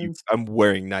Nike. I'm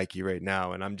wearing Nike right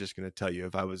now, and I'm just going to tell you,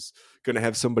 if I was going to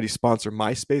have somebody sponsor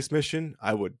my space mission,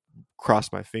 I would cross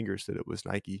my fingers that it was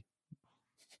Nike.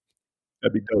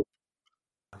 That'd be dope.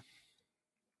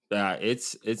 Yeah,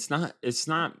 it's not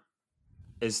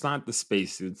the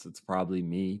spacesuits. It's probably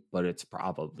me, but it's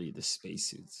probably the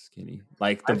spacesuits, Kenny.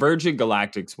 Like the Virgin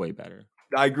Galactic's way better.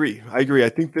 I agree. I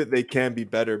think that they can be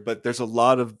better, but there's a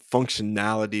lot of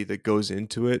functionality that goes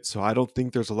into it. So I don't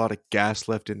think there's a lot of gas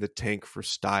left in the tank for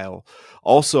style.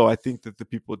 Also, I think that the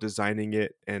people designing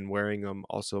it and wearing them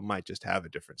also might just have a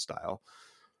different style.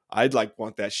 I'd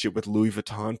want that shit with Louis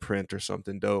Vuitton print or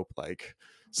something dope, like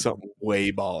something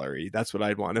way ballery. That's what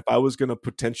I'd want. If I was going to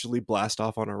potentially blast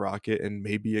off on a rocket and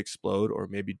maybe explode or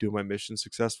maybe do my mission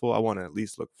successful, I want to at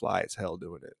least look fly as hell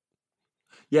doing it.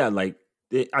 Yeah, like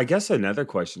I guess another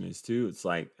question is too. It's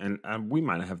like, and we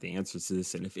might not have the answers to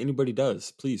this, and if anybody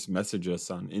does, please message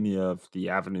us on any of the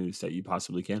avenues that you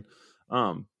possibly can.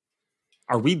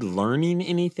 Are we learning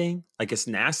anything? Like, is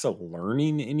NASA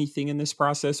learning anything in this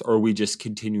process, or are we just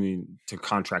continuing to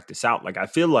contract this out? Like, I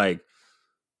feel like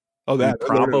we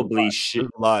probably should.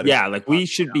 Yeah, like we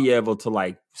should be able to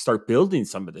like start building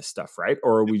some of this stuff, right?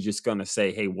 Or are we just gonna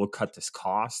say, hey, we'll cut this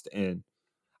cost? And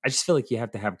I just feel like you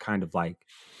have to have kind of like.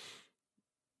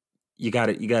 You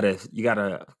can't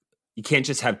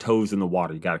just have toes in the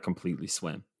water. You got to completely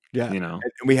swim. Yeah. You know,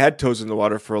 and we had toes in the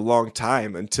water for a long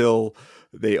time until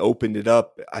they opened it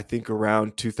up. I think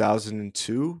around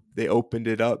 2002, they opened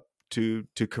it up to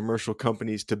commercial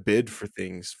companies to bid for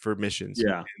things, for missions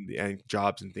and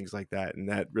jobs and things like that. And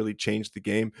that really changed the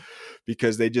game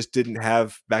because they just didn't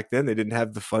have, back then, they didn't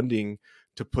have the funding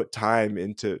to put time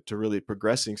into really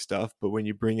progressing stuff. But when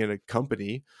you bring in a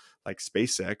company like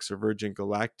SpaceX or Virgin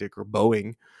Galactic or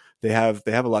Boeing, they have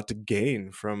a lot to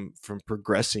gain from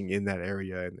progressing in that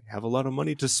area, and they have a lot of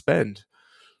money to spend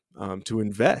to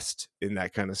invest in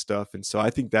that kind of stuff. And so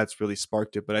I think that's really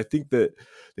sparked it. But I think that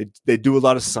they do a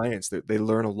lot of science, that they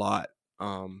learn a lot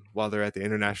while they're at the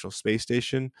International Space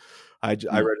Station. I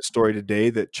read a story today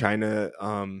that China,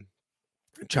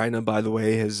 by the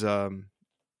way, has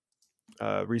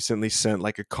recently sent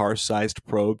like a car-sized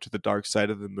probe to the dark side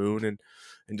of the moon and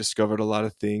discovered a lot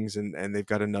of things, and they've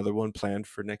got another one planned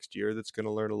for next year that's going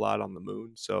to learn a lot on the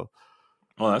moon. So,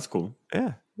 oh, that's cool.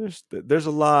 Yeah, there's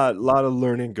a lot of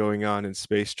learning going on in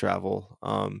space travel.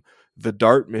 The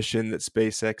DART mission that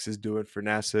SpaceX is doing for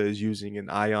NASA is using an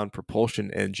ion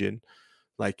propulsion engine,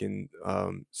 like in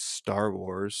Star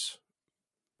Wars,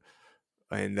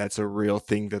 and that's a real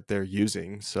thing that they're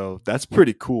using. So that's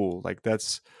pretty cool. Like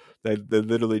that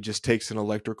literally just takes an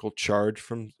electrical charge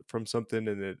from something,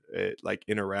 and it like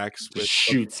interacts with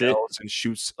shoots it and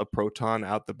shoots a proton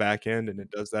out the back end, and it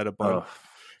does that a bunch.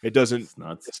 It doesn't.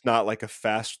 It's not like a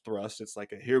fast thrust. It's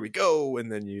like a here we go,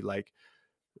 and then you like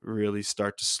really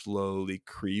start to slowly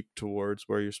creep towards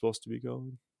where you're supposed to be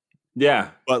going. Yeah,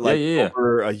 but like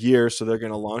over a year, so they're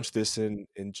going to launch this in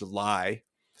July.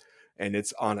 And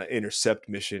it's on an intercept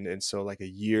mission. And so like a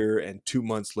year and 2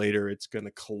 months later, it's going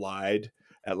to collide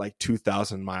at like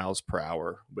 2,000 miles per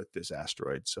hour with this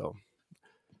asteroid. So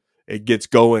it gets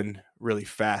going really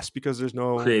fast because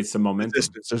creates some momentum.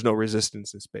 Resistance. There's no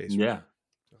resistance in space. Yeah.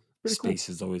 So space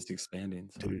is always expanding.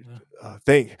 So,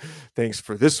 dude, thanks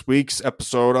for this week's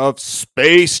episode of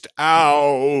Spaced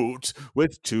Out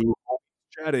with two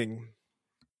chatting.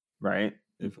 Right.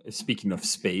 speaking of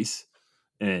space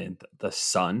and the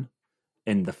sun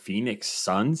and the Phoenix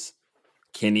Suns,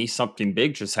 Kenny, something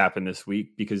big just happened this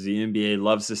week because the NBA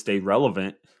loves to stay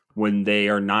relevant when they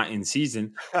are not in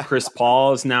season. Chris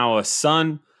Paul is now a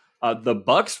Sun. The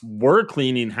Bucks were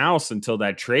cleaning house until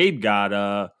that trade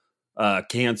got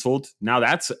canceled. Now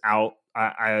that's out.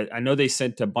 I know they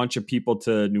sent a bunch of people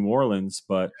to New Orleans,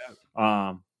 but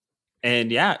and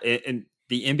the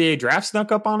NBA draft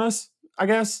snuck up on us, I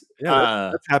guess. Yeah,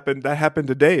 that's happened. That happened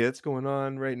today. It's going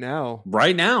on right now.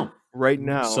 Right now.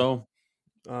 So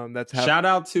that's happening. Shout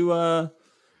out to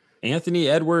Anthony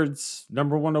Edwards,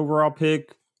 number 1 overall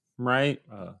pick, right?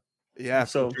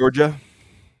 So Georgia.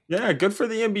 Yeah, good for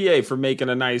the NBA for making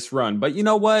a nice run. But you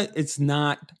know what? It's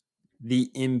not the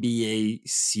NBA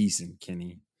season,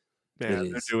 Kenny. Yeah,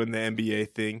 they're doing the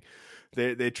NBA thing.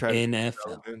 They try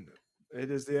NFL.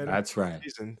 It is the NFL That's right.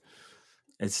 season.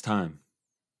 It's time.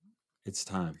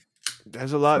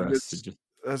 There's a lot.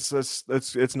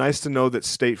 It's nice to know that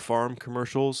State Farm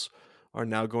commercials are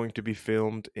now going to be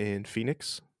filmed in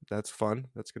Phoenix. That's fun.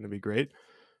 That's going to be great.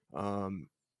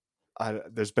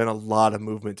 There's been a lot of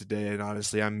movement today, and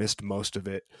honestly, I missed most of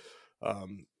it.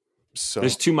 So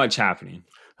there's too much happening,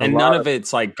 and none of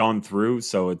it's like gone through.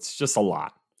 So it's just a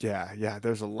lot. Yeah.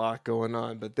 There's a lot going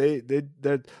on, but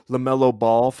that LaMelo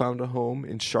Ball found a home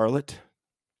in Charlotte.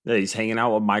 Yeah, he's hanging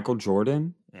out with Michael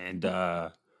Jordan, and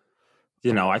I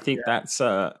think that's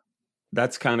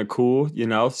kind of cool.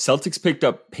 Celtics picked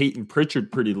up Peyton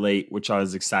Pritchard pretty late, which I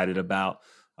was excited about.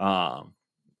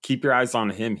 Keep your eyes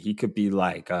on him. He could be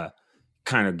like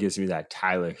kind of gives me that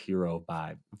Tyler Hero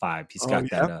vibe. He's got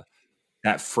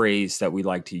that phrase that we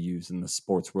like to use in the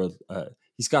sports world.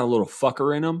 He's got a little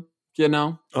fucker in him,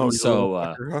 So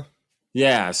fucker, huh?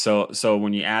 Yeah, so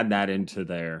when you add that into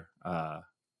there,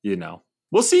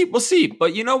 we'll see.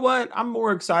 But you know what? I'm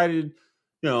more excited,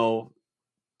 to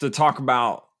talk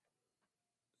about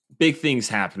big things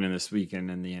happening this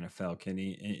weekend in the NFL,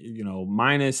 Kenny.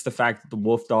 Minus the fact that the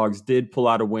Wolf Dogs did pull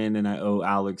out a win, and I owe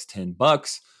Alex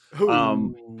 $10.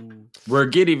 We're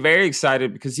getting very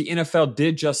excited because the NFL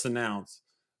did just announce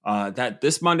that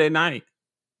this Monday night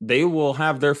they will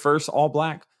have their first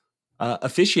all-black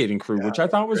officiating crew, which I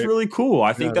thought was really cool.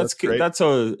 I think that's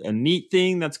a neat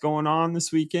thing that's going on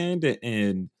this weekend,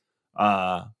 and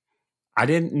I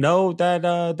didn't know that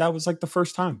that was like the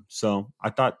first time. So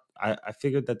I thought I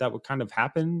figured that would kind of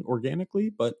happen organically,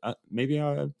 but maybe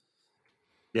I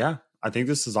think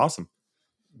this is awesome.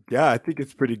 Yeah, I think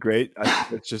it's pretty great. I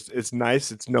think it's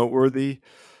nice. It's noteworthy.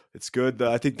 It's good.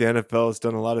 I think the NFL has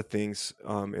done a lot of things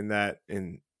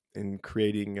in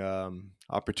creating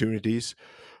opportunities.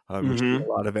 We're seeing a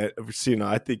lot of it.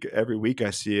 I think every week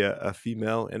I see a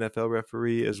female NFL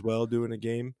referee as well doing a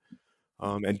game.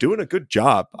 And doing a good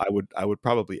job. I would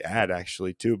probably add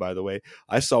actually too, by the way.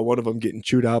 I saw one of them getting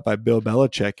chewed out by Bill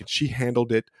Belichick, and she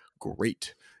handled it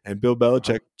great. And Bill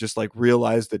Belichick just like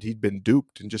realized that he'd been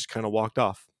duped and just kind of walked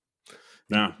off.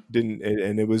 Yeah.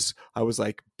 I was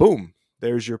like, boom,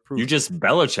 there's your proof. You just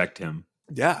Belichicked him.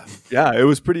 Yeah. It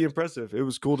was pretty impressive. It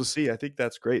was cool to see. I think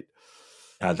that's great.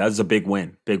 That's a big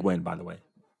win. Big win, by the way.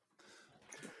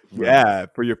 Yeah,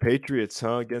 for your Patriots,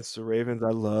 against the Ravens.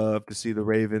 I love to see the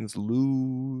Ravens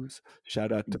lose.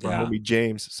 Shout out to my homie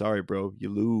James. Sorry, bro, you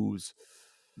lose.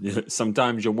 Yeah,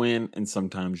 sometimes you win and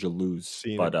sometimes you lose.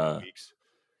 But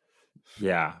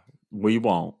yeah, we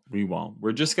won't.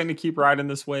 We're just gonna keep riding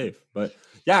this wave. But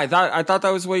yeah, I thought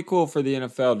that was way cool for the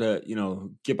NFL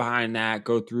to get behind that,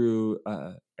 go through,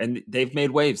 and they've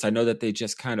made waves. I know that they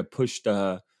just kind of pushed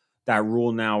that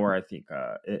rule now where I think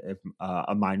if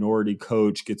a minority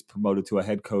coach gets promoted to a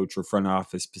head coach or front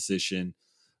office position,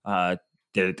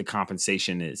 the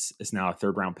compensation is now a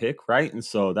 3rd round pick, right? And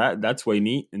so that's way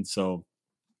neat. And so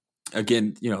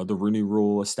again, the Rooney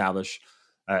Rule established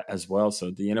as well. So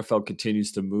the NFL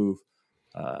continues to move,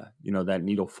 that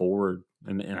needle forward,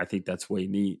 and I think that's way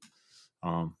neat.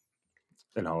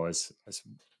 As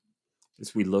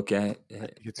we look at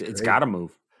it, it's got to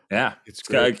move. Yeah, it's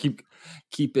gotta keep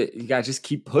it. You gotta just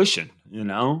keep pushing. It's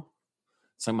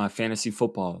like my fantasy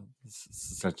football.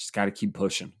 Just gotta keep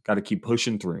pushing. Got to keep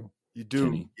pushing through. You do.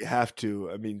 Kenny. You have to.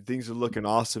 I mean, things are looking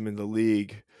awesome in the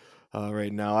league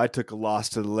right now. I took a loss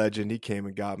to the legend. He came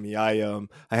and got me. I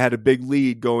had a big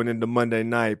lead going into Monday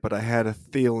night, but I had a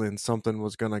feeling something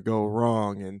was gonna go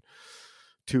wrong, and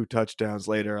 2 touchdowns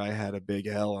later, I had a big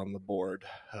L on the board.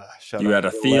 You had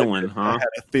a feeling, huh? I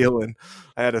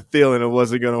had a feeling it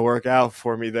wasn't going to work out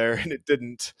for me there, and it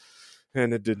didn't.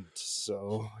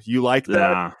 So you like that?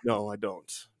 Yeah. No, I don't.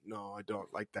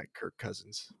 Like that Kirk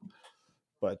Cousins.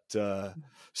 But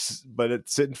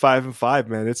it's sitting 5-5,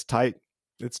 man. It's tight.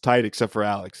 It's tight except for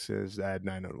Alex is at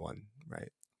 9-1, right?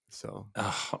 So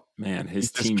Oh man, his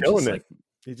he's just team killing just it. like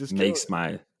He's just killing makes it.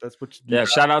 my That's what you yeah. got,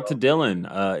 Shout out bro. to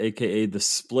Dylan, aka the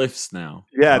Spliffs now.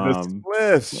 Yeah, the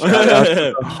Spliffs. Shout out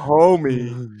to the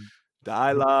homie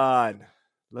Dylan.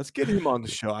 Let's get him on the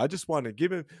show. I just want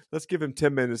to let's give him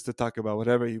 10 minutes to talk about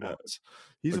whatever he wants.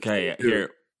 He's a funny Okay, dude. here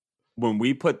when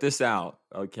we put this out,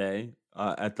 okay,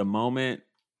 at the moment,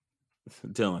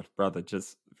 Dylan, brother,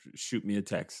 just shoot me a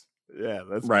text. Yeah,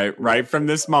 that's Right from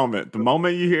this moment. The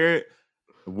moment you hear it,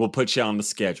 we'll put you on the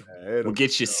schedule. Yeah, We'll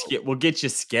get you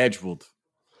scheduled.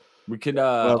 We could we'll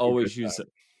have a always good use time.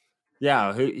 it.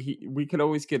 Yeah, we could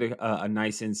always get a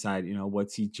nice insight. You know,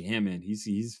 what's he jamming?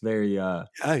 He's very Yeah,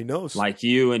 he knows. like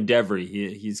you and Devery.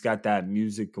 He's got that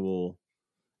musical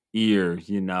ear.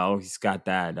 You know, he's got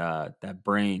that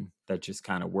brain that just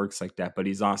kind of works like that. But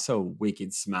he's also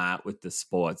wicked smart with the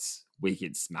sports.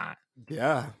 Wicked smart.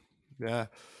 Yeah.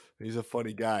 He's a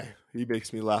funny guy. He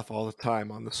makes me laugh all the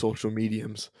time on the social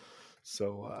mediums.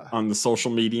 So On the social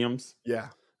mediums. yeah.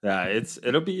 Yeah,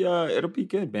 it'll be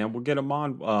good, man. We'll get him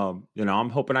on. You know, I'm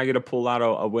hoping I get to pull out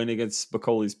a win against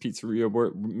Spicoli's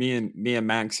Pizzeria. Me and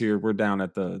Max here. We're down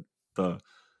at the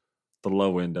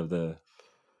low end of the.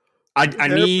 I There,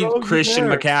 need bro, Christian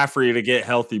there. McCaffrey to get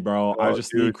healthy, bro. I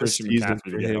just need Christian this season McCaffrey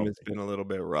for to get him healthy. has been a little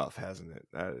bit rough, hasn't it?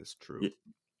 That is true.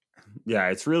 Yeah,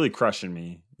 it's really crushing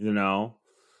me. You know,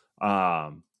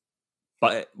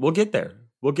 but we'll get there.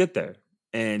 We'll get there.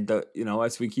 And you know,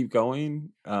 as we keep going,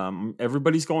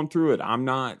 everybody's going through it. I'm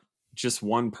not just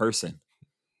one person.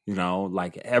 You know,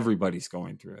 like everybody's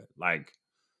going through it. Like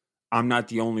I'm not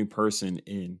the only person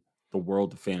in the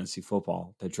world of fantasy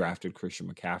football that drafted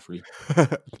Christian McCaffrey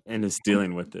and is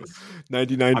dealing with this.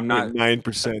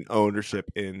 99.9% ownership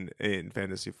in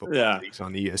fantasy football leagues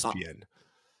on ESPN.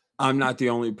 I'm not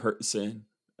the only person.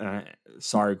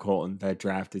 Sorry, Colton, that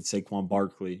drafted Saquon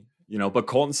Barkley. You know, but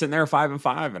Colton's sitting there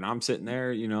 5-5, and I'm sitting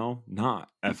there, you know, not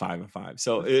at 5-5.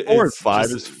 So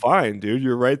 4-5 is fine, dude.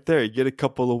 You're right there. You get a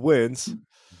couple of wins.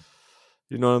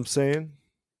 You know what I'm saying?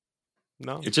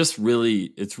 No, it's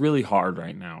really hard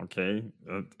right now. Okay,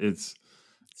 it's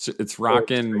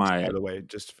rocking my. By the way,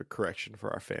 just for correction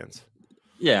for our fans.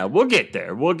 Yeah, we'll get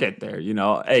there. We'll get there. You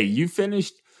know, hey, you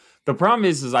finished. The problem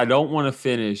is I don't want to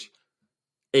finish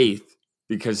 8th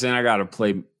because then I got to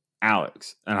play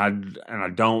Alex, and I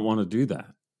don't want to do that.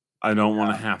 I don't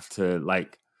want to have to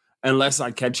unless I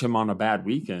catch him on a bad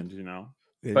weekend, you know.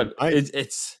 But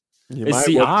it's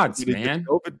the odds, man.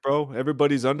 COVID, bro.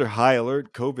 Everybody's under high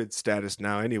alert COVID status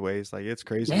now, anyways. Like it's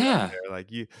crazy. Yeah,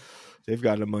 like they've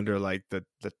got them under like the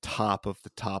top of the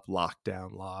top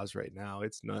lockdown laws right now.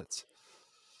 It's nuts.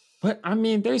 But I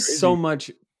mean, there's so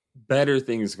much better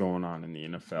things going on in the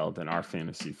NFL than our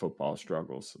fantasy football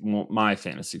struggles. Well, my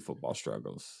fantasy football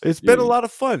struggles. It's been a lot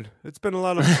of fun. It's been a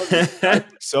lot of fun.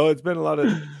 So it's been a lot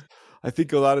of. I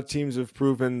think a lot of teams have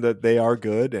proven that they are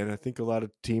good, and I think a lot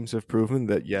of teams have proven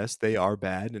that yes, they are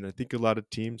bad, and I think a lot of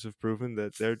teams have proven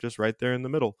that they're just right there in the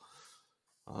middle.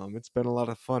 It's been a lot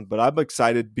of fun, but I'm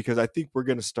excited because I think we're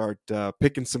going to start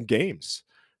picking some games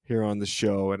here on the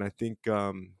show, and I think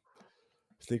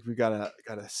we got a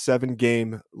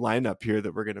 7-game lineup here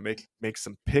that we're going to make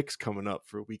some picks coming up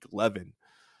for week 11.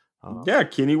 Yeah,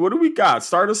 Kenny, what do we got?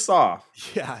 Start us off.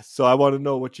 Yeah, so I want to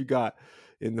know what you got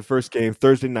in the first game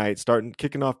Thursday night,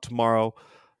 kicking off tomorrow.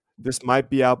 This might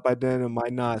be out by then, it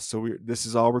might not. So this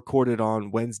is all recorded on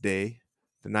Wednesday,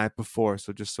 the night before.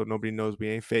 So just so nobody knows, we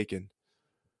ain't faking,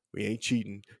 we ain't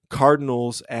cheating.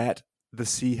 Cardinals at the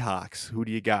Seahawks. Who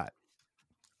do you got?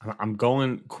 I'm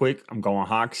going quick. I'm going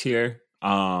Hawks here. They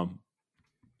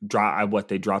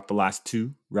dropped the last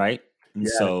 2, right? And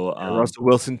so Russell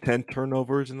Wilson 10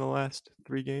 turnovers in the last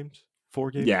 4 games.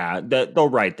 Yeah, they'll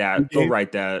write that. They'll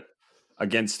write that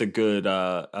against a good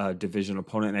division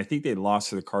opponent. And I think they lost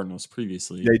to the Cardinals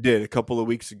previously. They did a couple of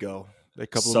weeks ago.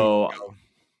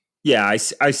 Yeah, I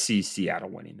see Seattle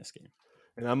winning this game.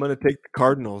 And I'm going to take the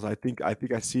Cardinals. I think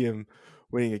I see him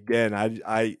winning again.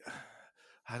 I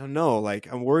don't know.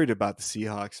 Like, I'm worried about the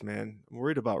Seahawks, man. I'm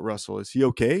worried about Russell. Is he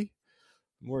okay?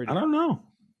 I'm worried. I don't know.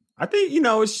 I think,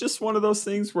 it's just one of those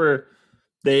things where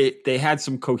they had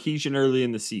some cohesion early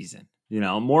in the season.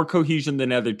 More cohesion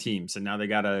than other teams, and now they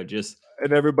gotta just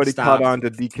and everybody caught on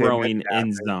to DK throwing Metcalf,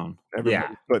 end zone.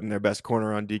 Everybody's putting their best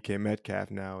corner on DK Metcalf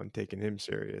now and taking him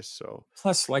serious. So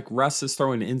plus, Russ is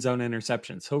throwing end zone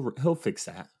interceptions. He'll fix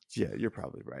that. Yeah, you're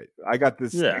probably right. I got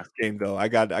this next game though. I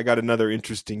got another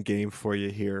interesting game for you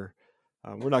here.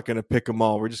 We're not gonna pick them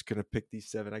all. We're just gonna pick these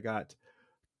 7. I got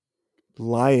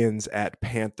Lions at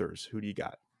Panthers. Who do you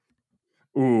got?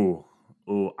 Ooh,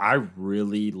 I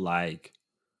really like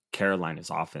Carolina's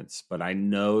offense, but I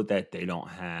know that they don't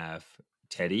have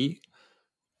Teddy,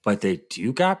 but they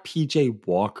do got PJ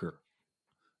Walker.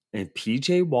 And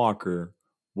PJ Walker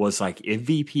was like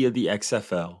MVP of the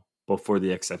XFL before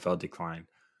the XFL declined.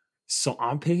 So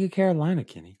I'm picking Carolina,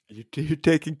 Kenny. You're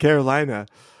taking Carolina.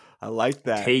 I like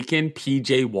that. Taking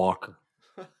PJ Walker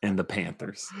and the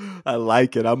Panthers. I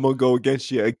like it. I'm going to go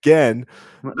against you again.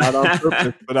 Not on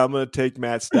purpose, but I'm going to take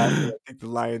Matt Stafford. I think the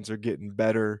Lions are getting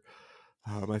better.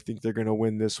 I think they're going to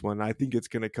win this one. I think it's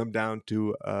going to come down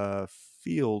to a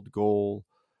field goal.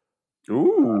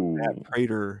 Ooh. Matt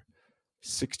Prater,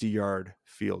 60-yard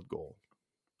field goal.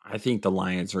 I think the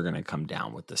Lions are going to come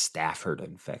down with the Stafford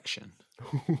infection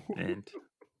and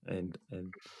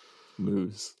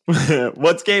lose.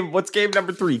 What's game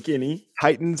number 3, Kenny?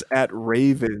 Titans at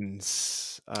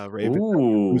Ravens. Ravens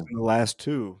losing the last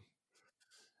 2.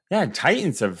 Yeah,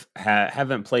 Titans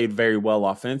haven't played very well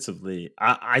offensively.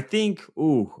 I think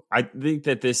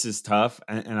that this is tough,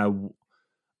 and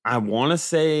I want to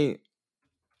say,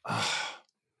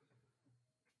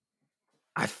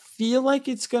 I feel like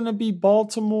it's going to be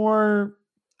Baltimore.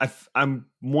 I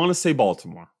want to say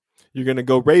Baltimore. You're going to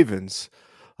go Ravens.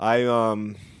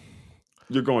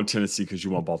 You're going Tennessee because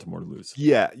you want Baltimore to lose.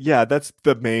 Yeah, that's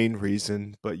the main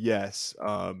reason. But yes,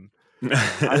 I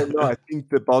don't know. I think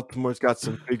that Baltimore's got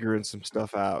some figuring some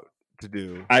stuff out to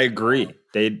do. I agree.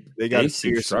 They got to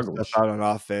figure some stuff out on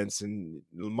offense, and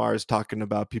Lamar's talking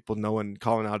about people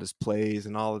calling out his plays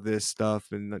and all of this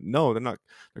stuff. And no, they're not.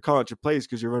 They're calling out your plays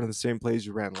because you're running the same plays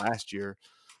you ran last year.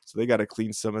 So they got to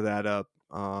clean some of that up.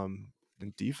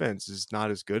 And defense is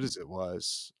not as good as it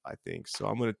was, I think. So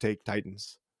I'm going to take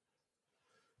Titans.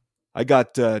 I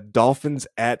got Dolphins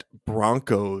at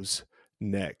Broncos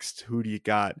next. Who do you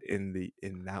got in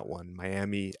that one?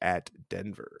 Miami at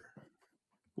Denver.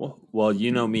 Well,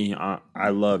 you know me. I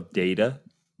love data,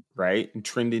 right? And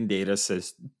trending data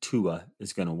says Tua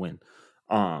is going to win.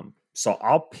 So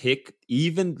I'll pick,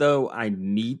 even though I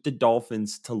need the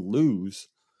Dolphins to lose,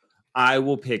 I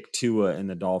will pick Tua and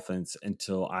the Dolphins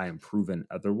until I am proven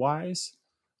otherwise.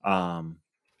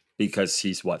 Because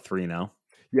he's 3-0.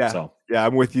 Yeah,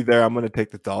 I'm with you there. I'm going to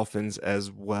take the Dolphins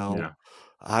as well. Yeah.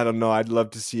 I don't know. I'd love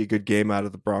to see a good game out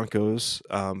of the Broncos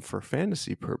for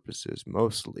fantasy purposes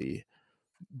mostly.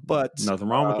 But nothing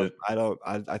wrong with it.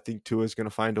 I think Tua's going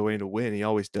to find a way to win. He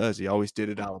always does. He always did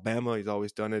it at Alabama. He's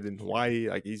always done it in Hawaii.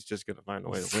 Like, he's just going to find a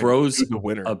way to win. Throws the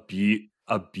winner.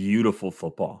 A beautiful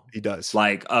football. He does.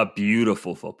 Like a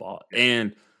beautiful football.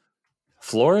 And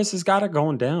Flores has got it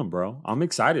going down, bro. I'm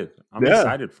excited. I'm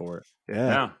excited for it.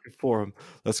 Yeah. Good for him.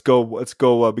 Let's go.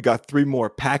 We got 3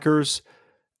 more. Packers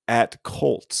at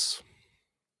Colts.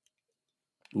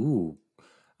 Ooh.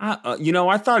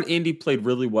 I thought Indy played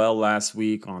really well last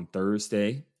week on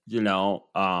Thursday,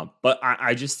 but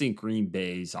I just think Green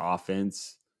Bay's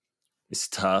offense is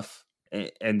tough,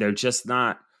 and they're just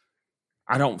not.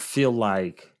 I don't feel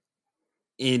like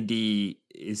Indy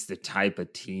is the type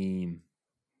of team.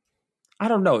 I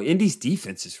don't know. Indy's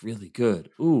defense is really good.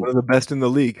 Ooh. One of the best in the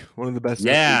league.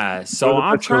 Yeah. So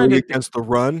I'm trying to against the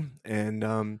run, and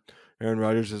Aaron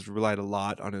Rodgers has relied a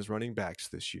lot on his running backs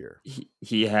this year.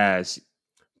 He has.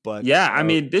 But yeah, I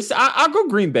mean, I'll go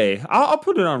Green Bay. I'll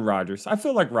put it on Rodgers. I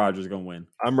feel like Rodgers is going to win.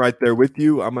 I'm right there with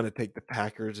you. I'm going to take the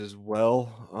Packers as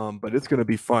well, but it's going to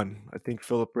be fun. I think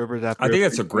Phillip Rivers I think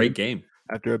that's a great game.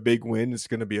 After a big win, it's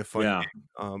going to be a fun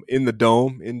game. In the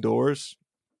dome, indoors,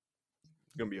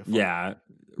 it's going to be a fun game.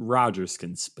 Rodgers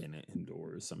can spin it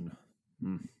indoors.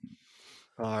 All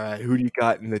right, who do you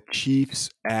got in the Chiefs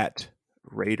at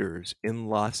Raiders in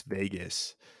Las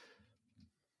Vegas?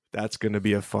 That's going to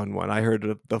be a fun one. I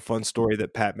heard the fun story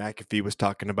that Pat McAfee was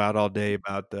talking about all day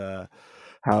about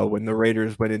how when the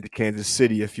Raiders went into Kansas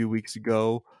City a few weeks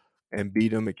ago and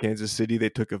beat them at Kansas City, they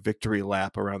took a victory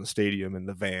lap around the stadium in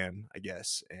the van, I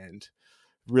guess, and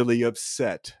really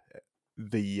upset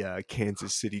the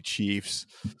Kansas City Chiefs.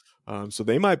 So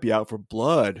they might be out for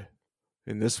blood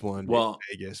in this one. Well,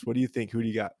 in Vegas. What do you think? Who do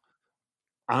you got?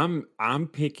 I'm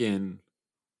picking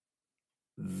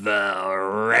the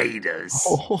Raiders.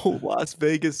 Oh, Las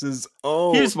Vegas's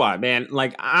own. Here's why, man.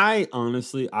 Like, I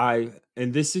honestly,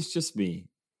 and this is just me,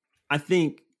 I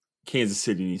think Kansas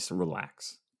City needs to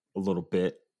relax a little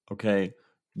bit. Okay,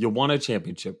 you won a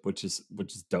championship, which is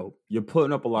dope. You're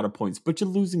putting up a lot of points, but you're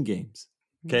losing games.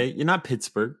 Okay, you're not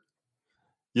Pittsburgh.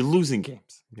 You're losing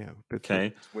games. Yeah.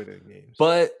 Okay. Winning games.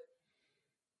 But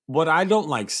what I don't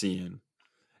like seeing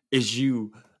is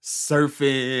you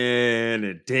surfing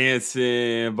and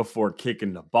dancing before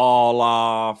kicking the ball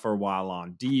off or while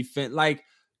on defense. Like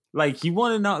you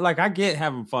want to know, like, I get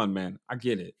having fun, man. I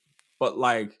get it. But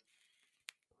like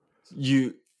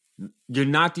you're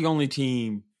not the only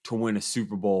team to win a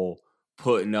Super Bowl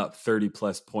putting up 30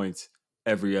 plus points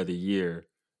every other year.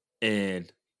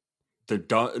 And the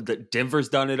Denver's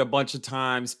done it a bunch of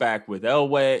times back with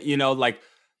Elway. You know, like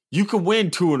you could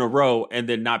win 2 in a row and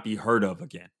then not be heard of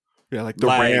again. Yeah, like the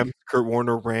Rams, Kurt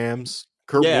Warner Rams,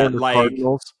 Warner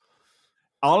Cardinals.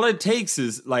 All it takes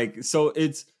is like, so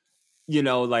it's, you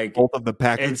know, like both of the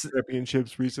Packers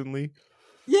championships recently.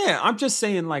 Yeah, I'm just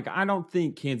saying, like, I don't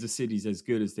think Kansas City's as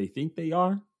good as they think they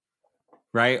are,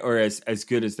 right? Or as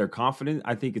good as they're confident.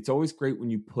 I think it's always great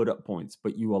when you put up points,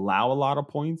 but you allow a lot of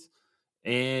points.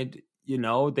 And, you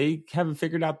know, they haven't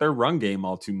figured out their run game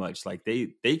all too much. Like they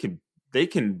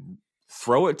can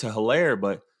throw it to Hilaire,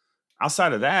 but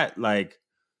outside of that, like,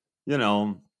 you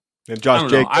know, and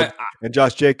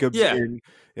Josh Jacobs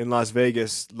in Las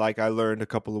Vegas, like I learned a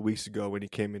couple of weeks ago when he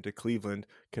came into Cleveland,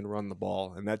 can run the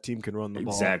ball, and that team can run the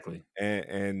ball exactly.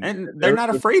 And they're not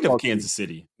afraid of Kansas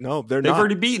City. No, they've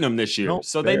already beaten them this year,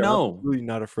 so they know. Really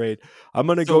not afraid. I'm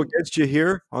going to go against you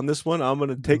here on this one. I'm going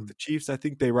to take the Chiefs. I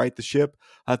think they right the ship.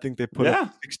 I think they put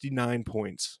up 69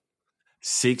 points.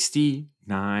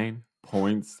 69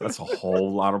 points. That's a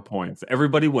whole lot of points.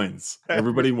 Everybody wins.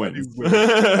 Everybody wins.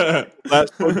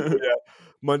 Last one,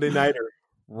 Monday nighter.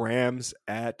 Rams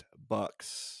at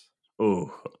Bucks.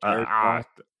 Oh,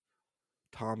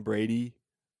 Tom Brady,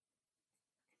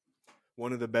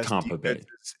 one of the best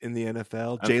defenses in the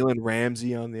NFL. Jalen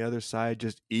Ramsey on the other side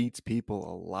just eats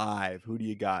people alive. Who do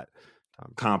you got?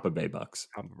 Tampa Bay Bucks.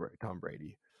 Tom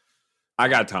Brady. I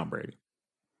got Tom Brady.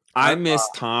 I miss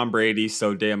Tom Brady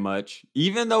so damn much.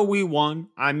 Even though we won,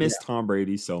 I miss Tom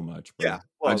Brady so much. Bro.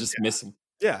 I just miss him.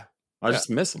 Yeah. I just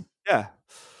miss him. Yeah.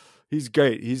 He's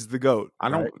great. He's the GOAT.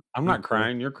 I'm not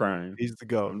crying. You're crying. He's the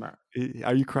GOAT.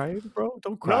 Are you crying, bro?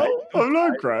 Don't cry. No, I'm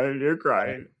not crying. You're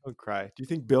crying. Don't cry. Do you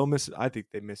think Bill misses? I think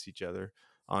they miss each other,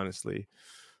 honestly.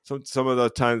 Some of the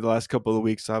times, the last couple of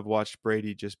weeks, I've watched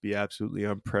Brady just be absolutely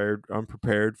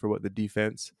unprepared for what the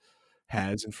defense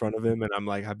has in front of him, and I'm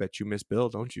like, I bet you miss Bill,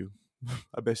 don't you?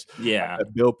 I bet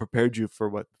Bill prepared you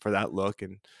for that look,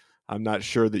 and I'm not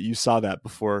sure that you saw that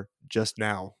before just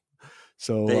now.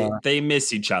 So they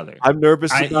miss each other. I'm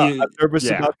nervous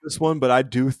about this one, but I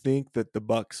do think that the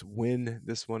Bucks win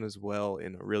this one as well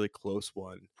in a really close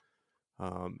one.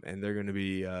 And they're going to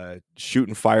be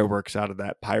shooting fireworks out of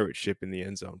that pirate ship in the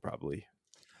end zone, probably.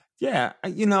 Yeah,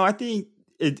 I think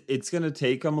it's going to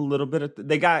take them a little bit.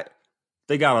 They got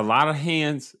a lot of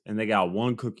hands, and they got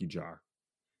one cookie jar,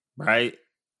 right?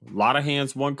 A lot of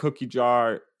hands, one cookie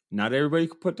jar. Not everybody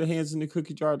can put their hands in the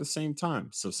cookie jar at the same time.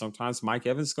 So sometimes Mike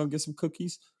Evans is going to get some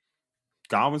cookies.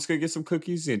 Godwin's going to get some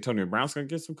cookies. Antonio Brown's going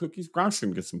to get some cookies. Gronk's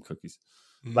going to get some cookies.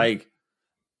 Mm-hmm. Like,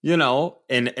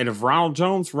 and if Ronald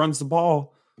Jones runs the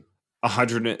ball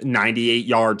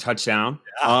 198-yard touchdown,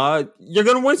 you're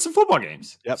going to win some football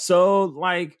games. Yep. So,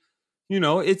 like,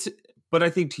 but I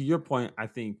think to your point, I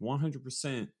think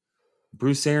 100%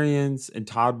 Bruce Arians and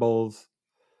Todd Bowles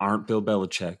aren't Bill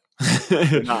Belichick.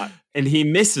 Not. And he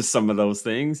misses some of those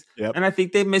things. Yep. And I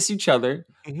think they miss each other.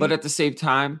 Mm-hmm. But at the same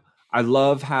time, I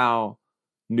love how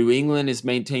New England has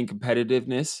maintained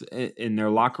competitiveness in their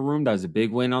locker room. That was a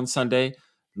big win on Sunday.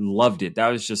 Loved it. That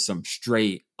was just some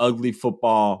straight ugly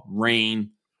football,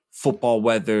 rain, football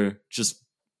weather, just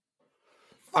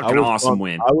fucking awesome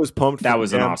win. I was pumped. That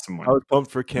was an awesome win. I was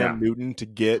pumped for Cam Newton to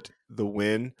get the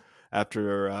win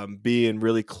after being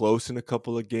really close in a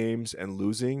couple of games and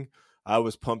losing. I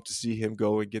was pumped to see him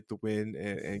go and get the win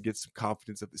and get some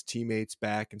confidence of his teammates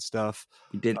back and stuff.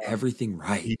 He did everything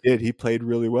right. He did. He played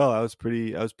really well. I was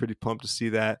pretty pumped to see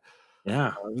that.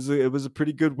 Yeah, it was a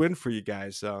pretty good win for you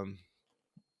guys.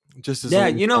 Just as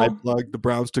plug, the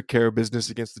Browns took care of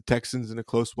business against the Texans in a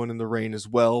close one in the rain as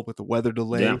well with the weather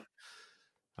delay.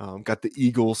 Yeah. Got the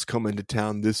Eagles coming to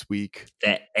town this week.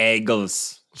 The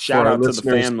Eagles. Shout out to the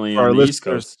family on the East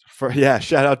Coast.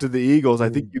 Shout out to the Eagles. I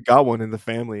think you got one in the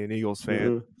family, an Eagles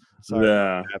fan. Sorry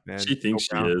that, man. She thinks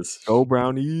she is. Go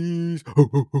Brownies.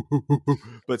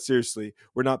 But seriously,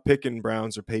 we're not picking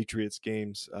Browns or Patriots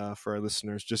games for our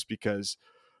listeners just because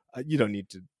you don't need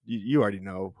to. You already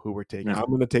know who we're taking. No. I'm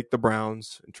going to take the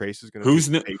Browns, and Trace is going to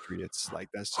take the Patriots. Like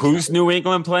that's who's New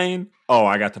England playing? Oh,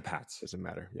 I got the Pats. Doesn't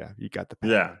matter. Yeah, you got the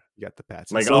Pats. Yeah, you got the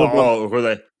Pats. Like who are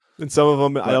they? And some of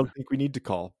them, I don't think we need to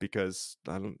call because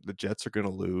the Jets are going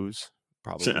to lose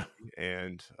probably,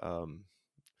 and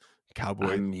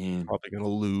Cowboys probably going to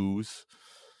lose.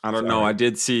 I don't know. I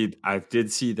did see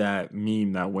that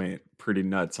meme that went pretty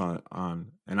nuts on,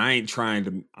 and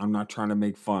I'm not trying to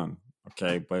make fun.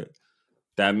 Okay, but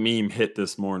That meme hit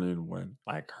this morning when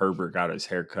like Herbert got his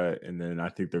haircut, and then I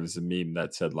think there was a meme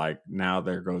that said like, "Now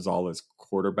there goes all his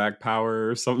quarterback power"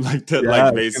 or something like that. Yeah,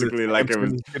 Like basically, like it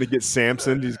was, He's gonna get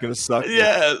Samson. He's gonna suck.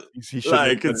 yeah, He shouldn't have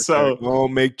like done it's it there. so,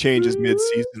 Don't make changes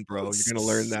mid-season, bro. You're gonna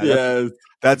learn that. yeah.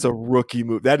 That's a rookie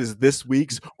move. That is this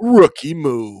week's rookie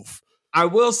move. I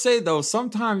will say though,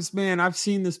 sometimes, man, I've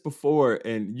seen this before,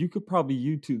 and you could probably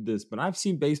YouTube this, but I've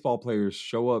seen baseball players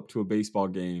show up to a baseball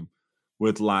game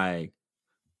with like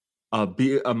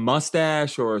a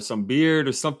mustache or some beard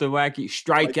or something wacky,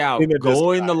 strike Like out, in a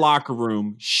go in the disguise. locker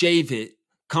room, shave it,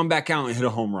 come back out and hit a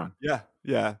home run. Yeah.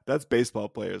 That's baseball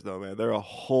players, though, man. They're a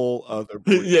whole other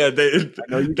breed. Yeah, I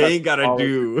know you they ain't gotta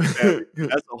do.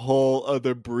 That's a whole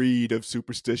other breed of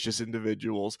superstitious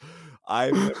individuals.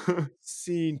 I've never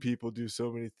seen people do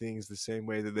so many things the same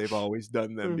way that they've always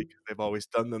done them because they've always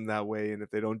done them that way, and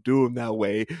if they don't do them that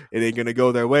way, it ain't gonna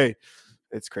go their way.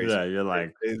 It's crazy. Yeah, you're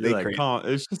like, Crazy.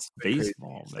 it's just They crazy.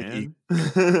 baseball, It's like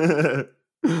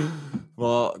man.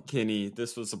 Well, Kenny,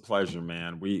 this was a pleasure,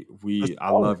 man.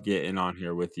 I love getting on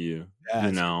here with you.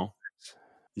 Yeah,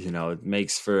 It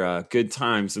makes for good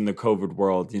times in the COVID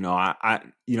world. I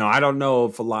don't know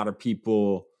if a lot of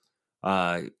people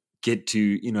get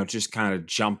to, just kind of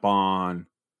jump on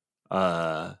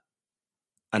a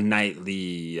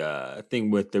nightly thing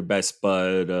with their best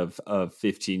bud of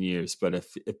 15 years. But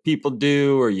if people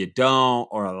do, or you don't,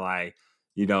 or like,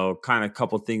 kind of a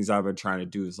couple things I've been trying to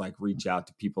do is like reach out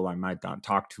to people I might not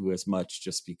talk to as much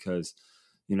just because,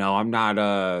 I'm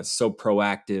not so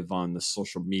proactive on the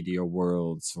social media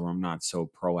world. So I'm not so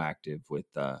proactive with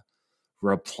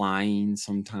replying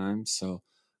sometimes. So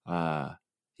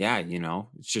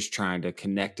it's just trying to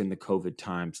connect in the COVID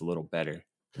times a little better.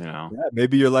 Yeah,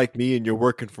 maybe you're like me and you're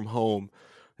working from home,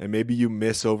 and maybe you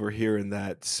miss overhearing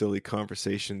that silly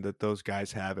conversation that those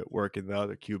guys have at work in the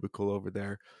other cubicle over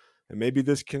there. And maybe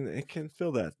this can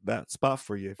fill that spot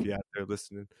for you if you're out there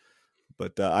listening.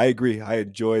 But I agree. I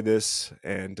enjoy this,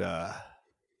 and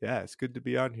it's good to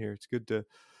be on here. It's good to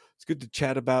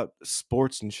chat about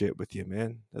sports and shit with you,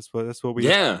 man. That's what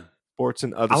we sports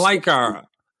and other. I like all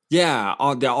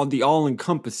the all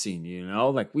encompassing,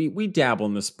 like we dabble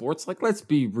in the sports. Like, let's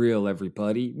be real,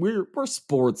 everybody. We're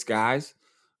sports guys,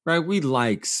 right? We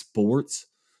like sports,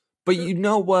 but you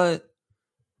know what?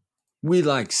 We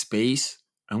like space,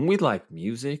 and we like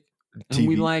music, and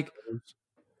we like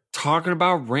talking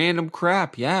about random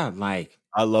crap. Yeah, like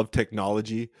I love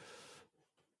technology.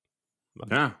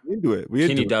 Yeah, into it.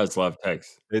 Kenny does love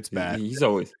text. It's bad. He's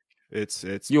always. It's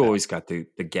you bad. Always got the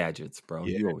gadgets, bro.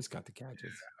 Yeah. You always got the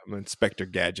gadgets. I'm Inspector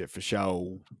Gadget for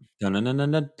show. Yeah, I got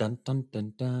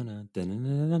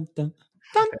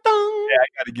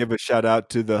to give a shout out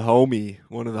to the homie,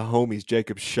 one of the homies,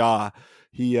 Jacob Shaw.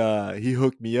 He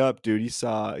hooked me up, dude. He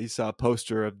saw a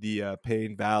poster of the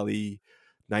Payne Valley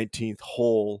 19th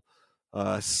hole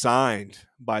signed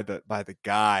by the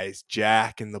guys,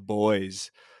 Jack and the boys.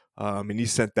 And he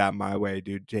sent that my way,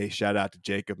 dude. Hey, shout out to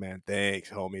Jacob, man.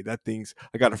 Thanks, homie. I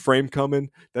got a frame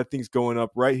coming. That thing's going up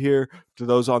right here to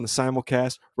those on the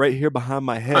simulcast, right here behind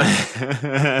my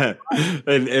head.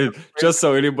 and just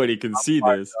so anybody can see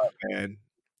this, man.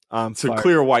 It's a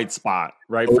clear white spot,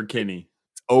 right, for Kenny.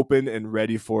 It's open and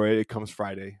ready for it. It comes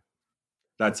Friday.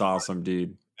 That's awesome,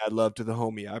 dude. Mad love to the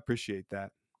homie. I appreciate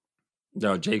that.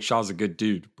 No, Jake Shaw's a good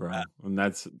dude, bro. And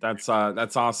that's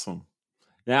awesome.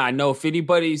 Yeah, I know if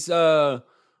anybody's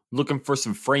looking for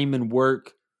some framing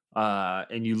work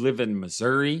and you live in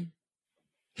Missouri,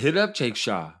 hit up Jake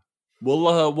Shaw.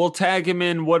 We'll tag him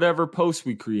in whatever post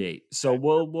we create. So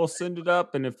we'll send it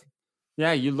up, and if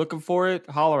you're looking for it,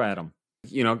 holler at him.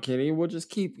 Kenny, we'll just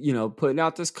keep putting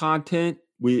out this content.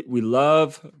 We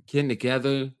love getting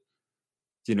together,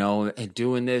 and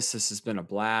doing this. This has been a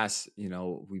blast.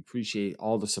 We appreciate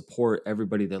all the support,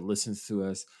 everybody that listens to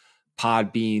us.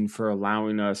 Podbean for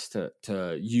allowing us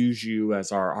to use you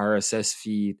as our RSS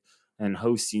feed and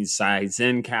hosting site.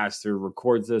 Zencastr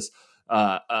records us.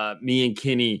 Me and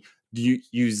Kenny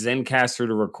use Zencastr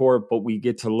to record, but we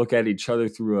get to look at each other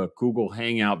through a Google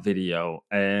Hangout video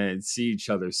and see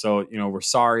each other. So, we're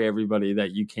sorry, everybody,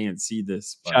 that you can't see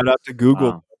this. But, shout out to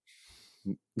Google.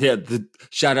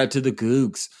 Shout out to the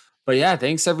Googs. But yeah,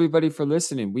 thanks everybody for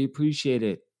listening. We appreciate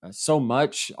it so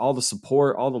much. All the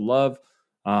support, all the love.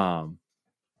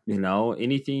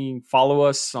 Anything, follow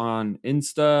us on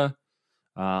Insta.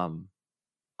 We're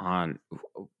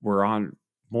on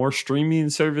more streaming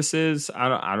services.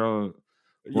 We're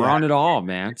on it all,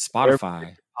 man.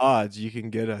 Spotify. Odds you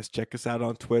can get us. Check us out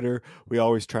on Twitter. We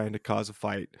always trying to cause a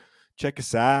fight. Check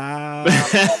us out.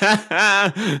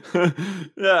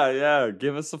 Yeah.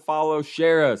 Give us a follow.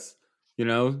 Share us.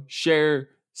 Share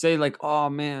Say like, oh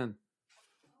man,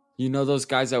 you know those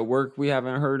guys at work we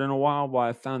haven't heard in a while? Well,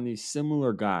 I found these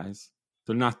similar guys.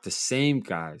 They're not the same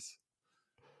guys.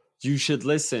 You should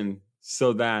listen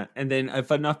so that, and then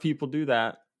if enough people do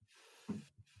that,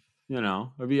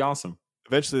 it'd be awesome.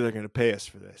 Eventually, they're going to pay us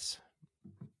for this.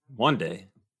 One day.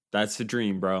 That's the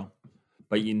dream, bro.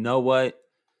 But you know what?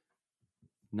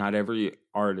 Not every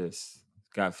artist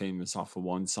got famous off of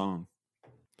one song.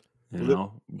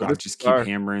 Gotta just keep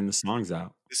hammering the songs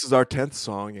out. This is our 10th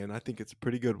song, and I think it's a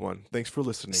pretty good one. Thanks for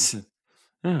listening.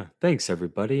 Yeah, thanks,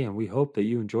 everybody, and we hope that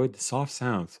you enjoyed the soft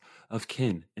sounds of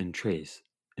Ken and Trace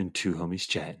and Two Homies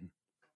Chatting.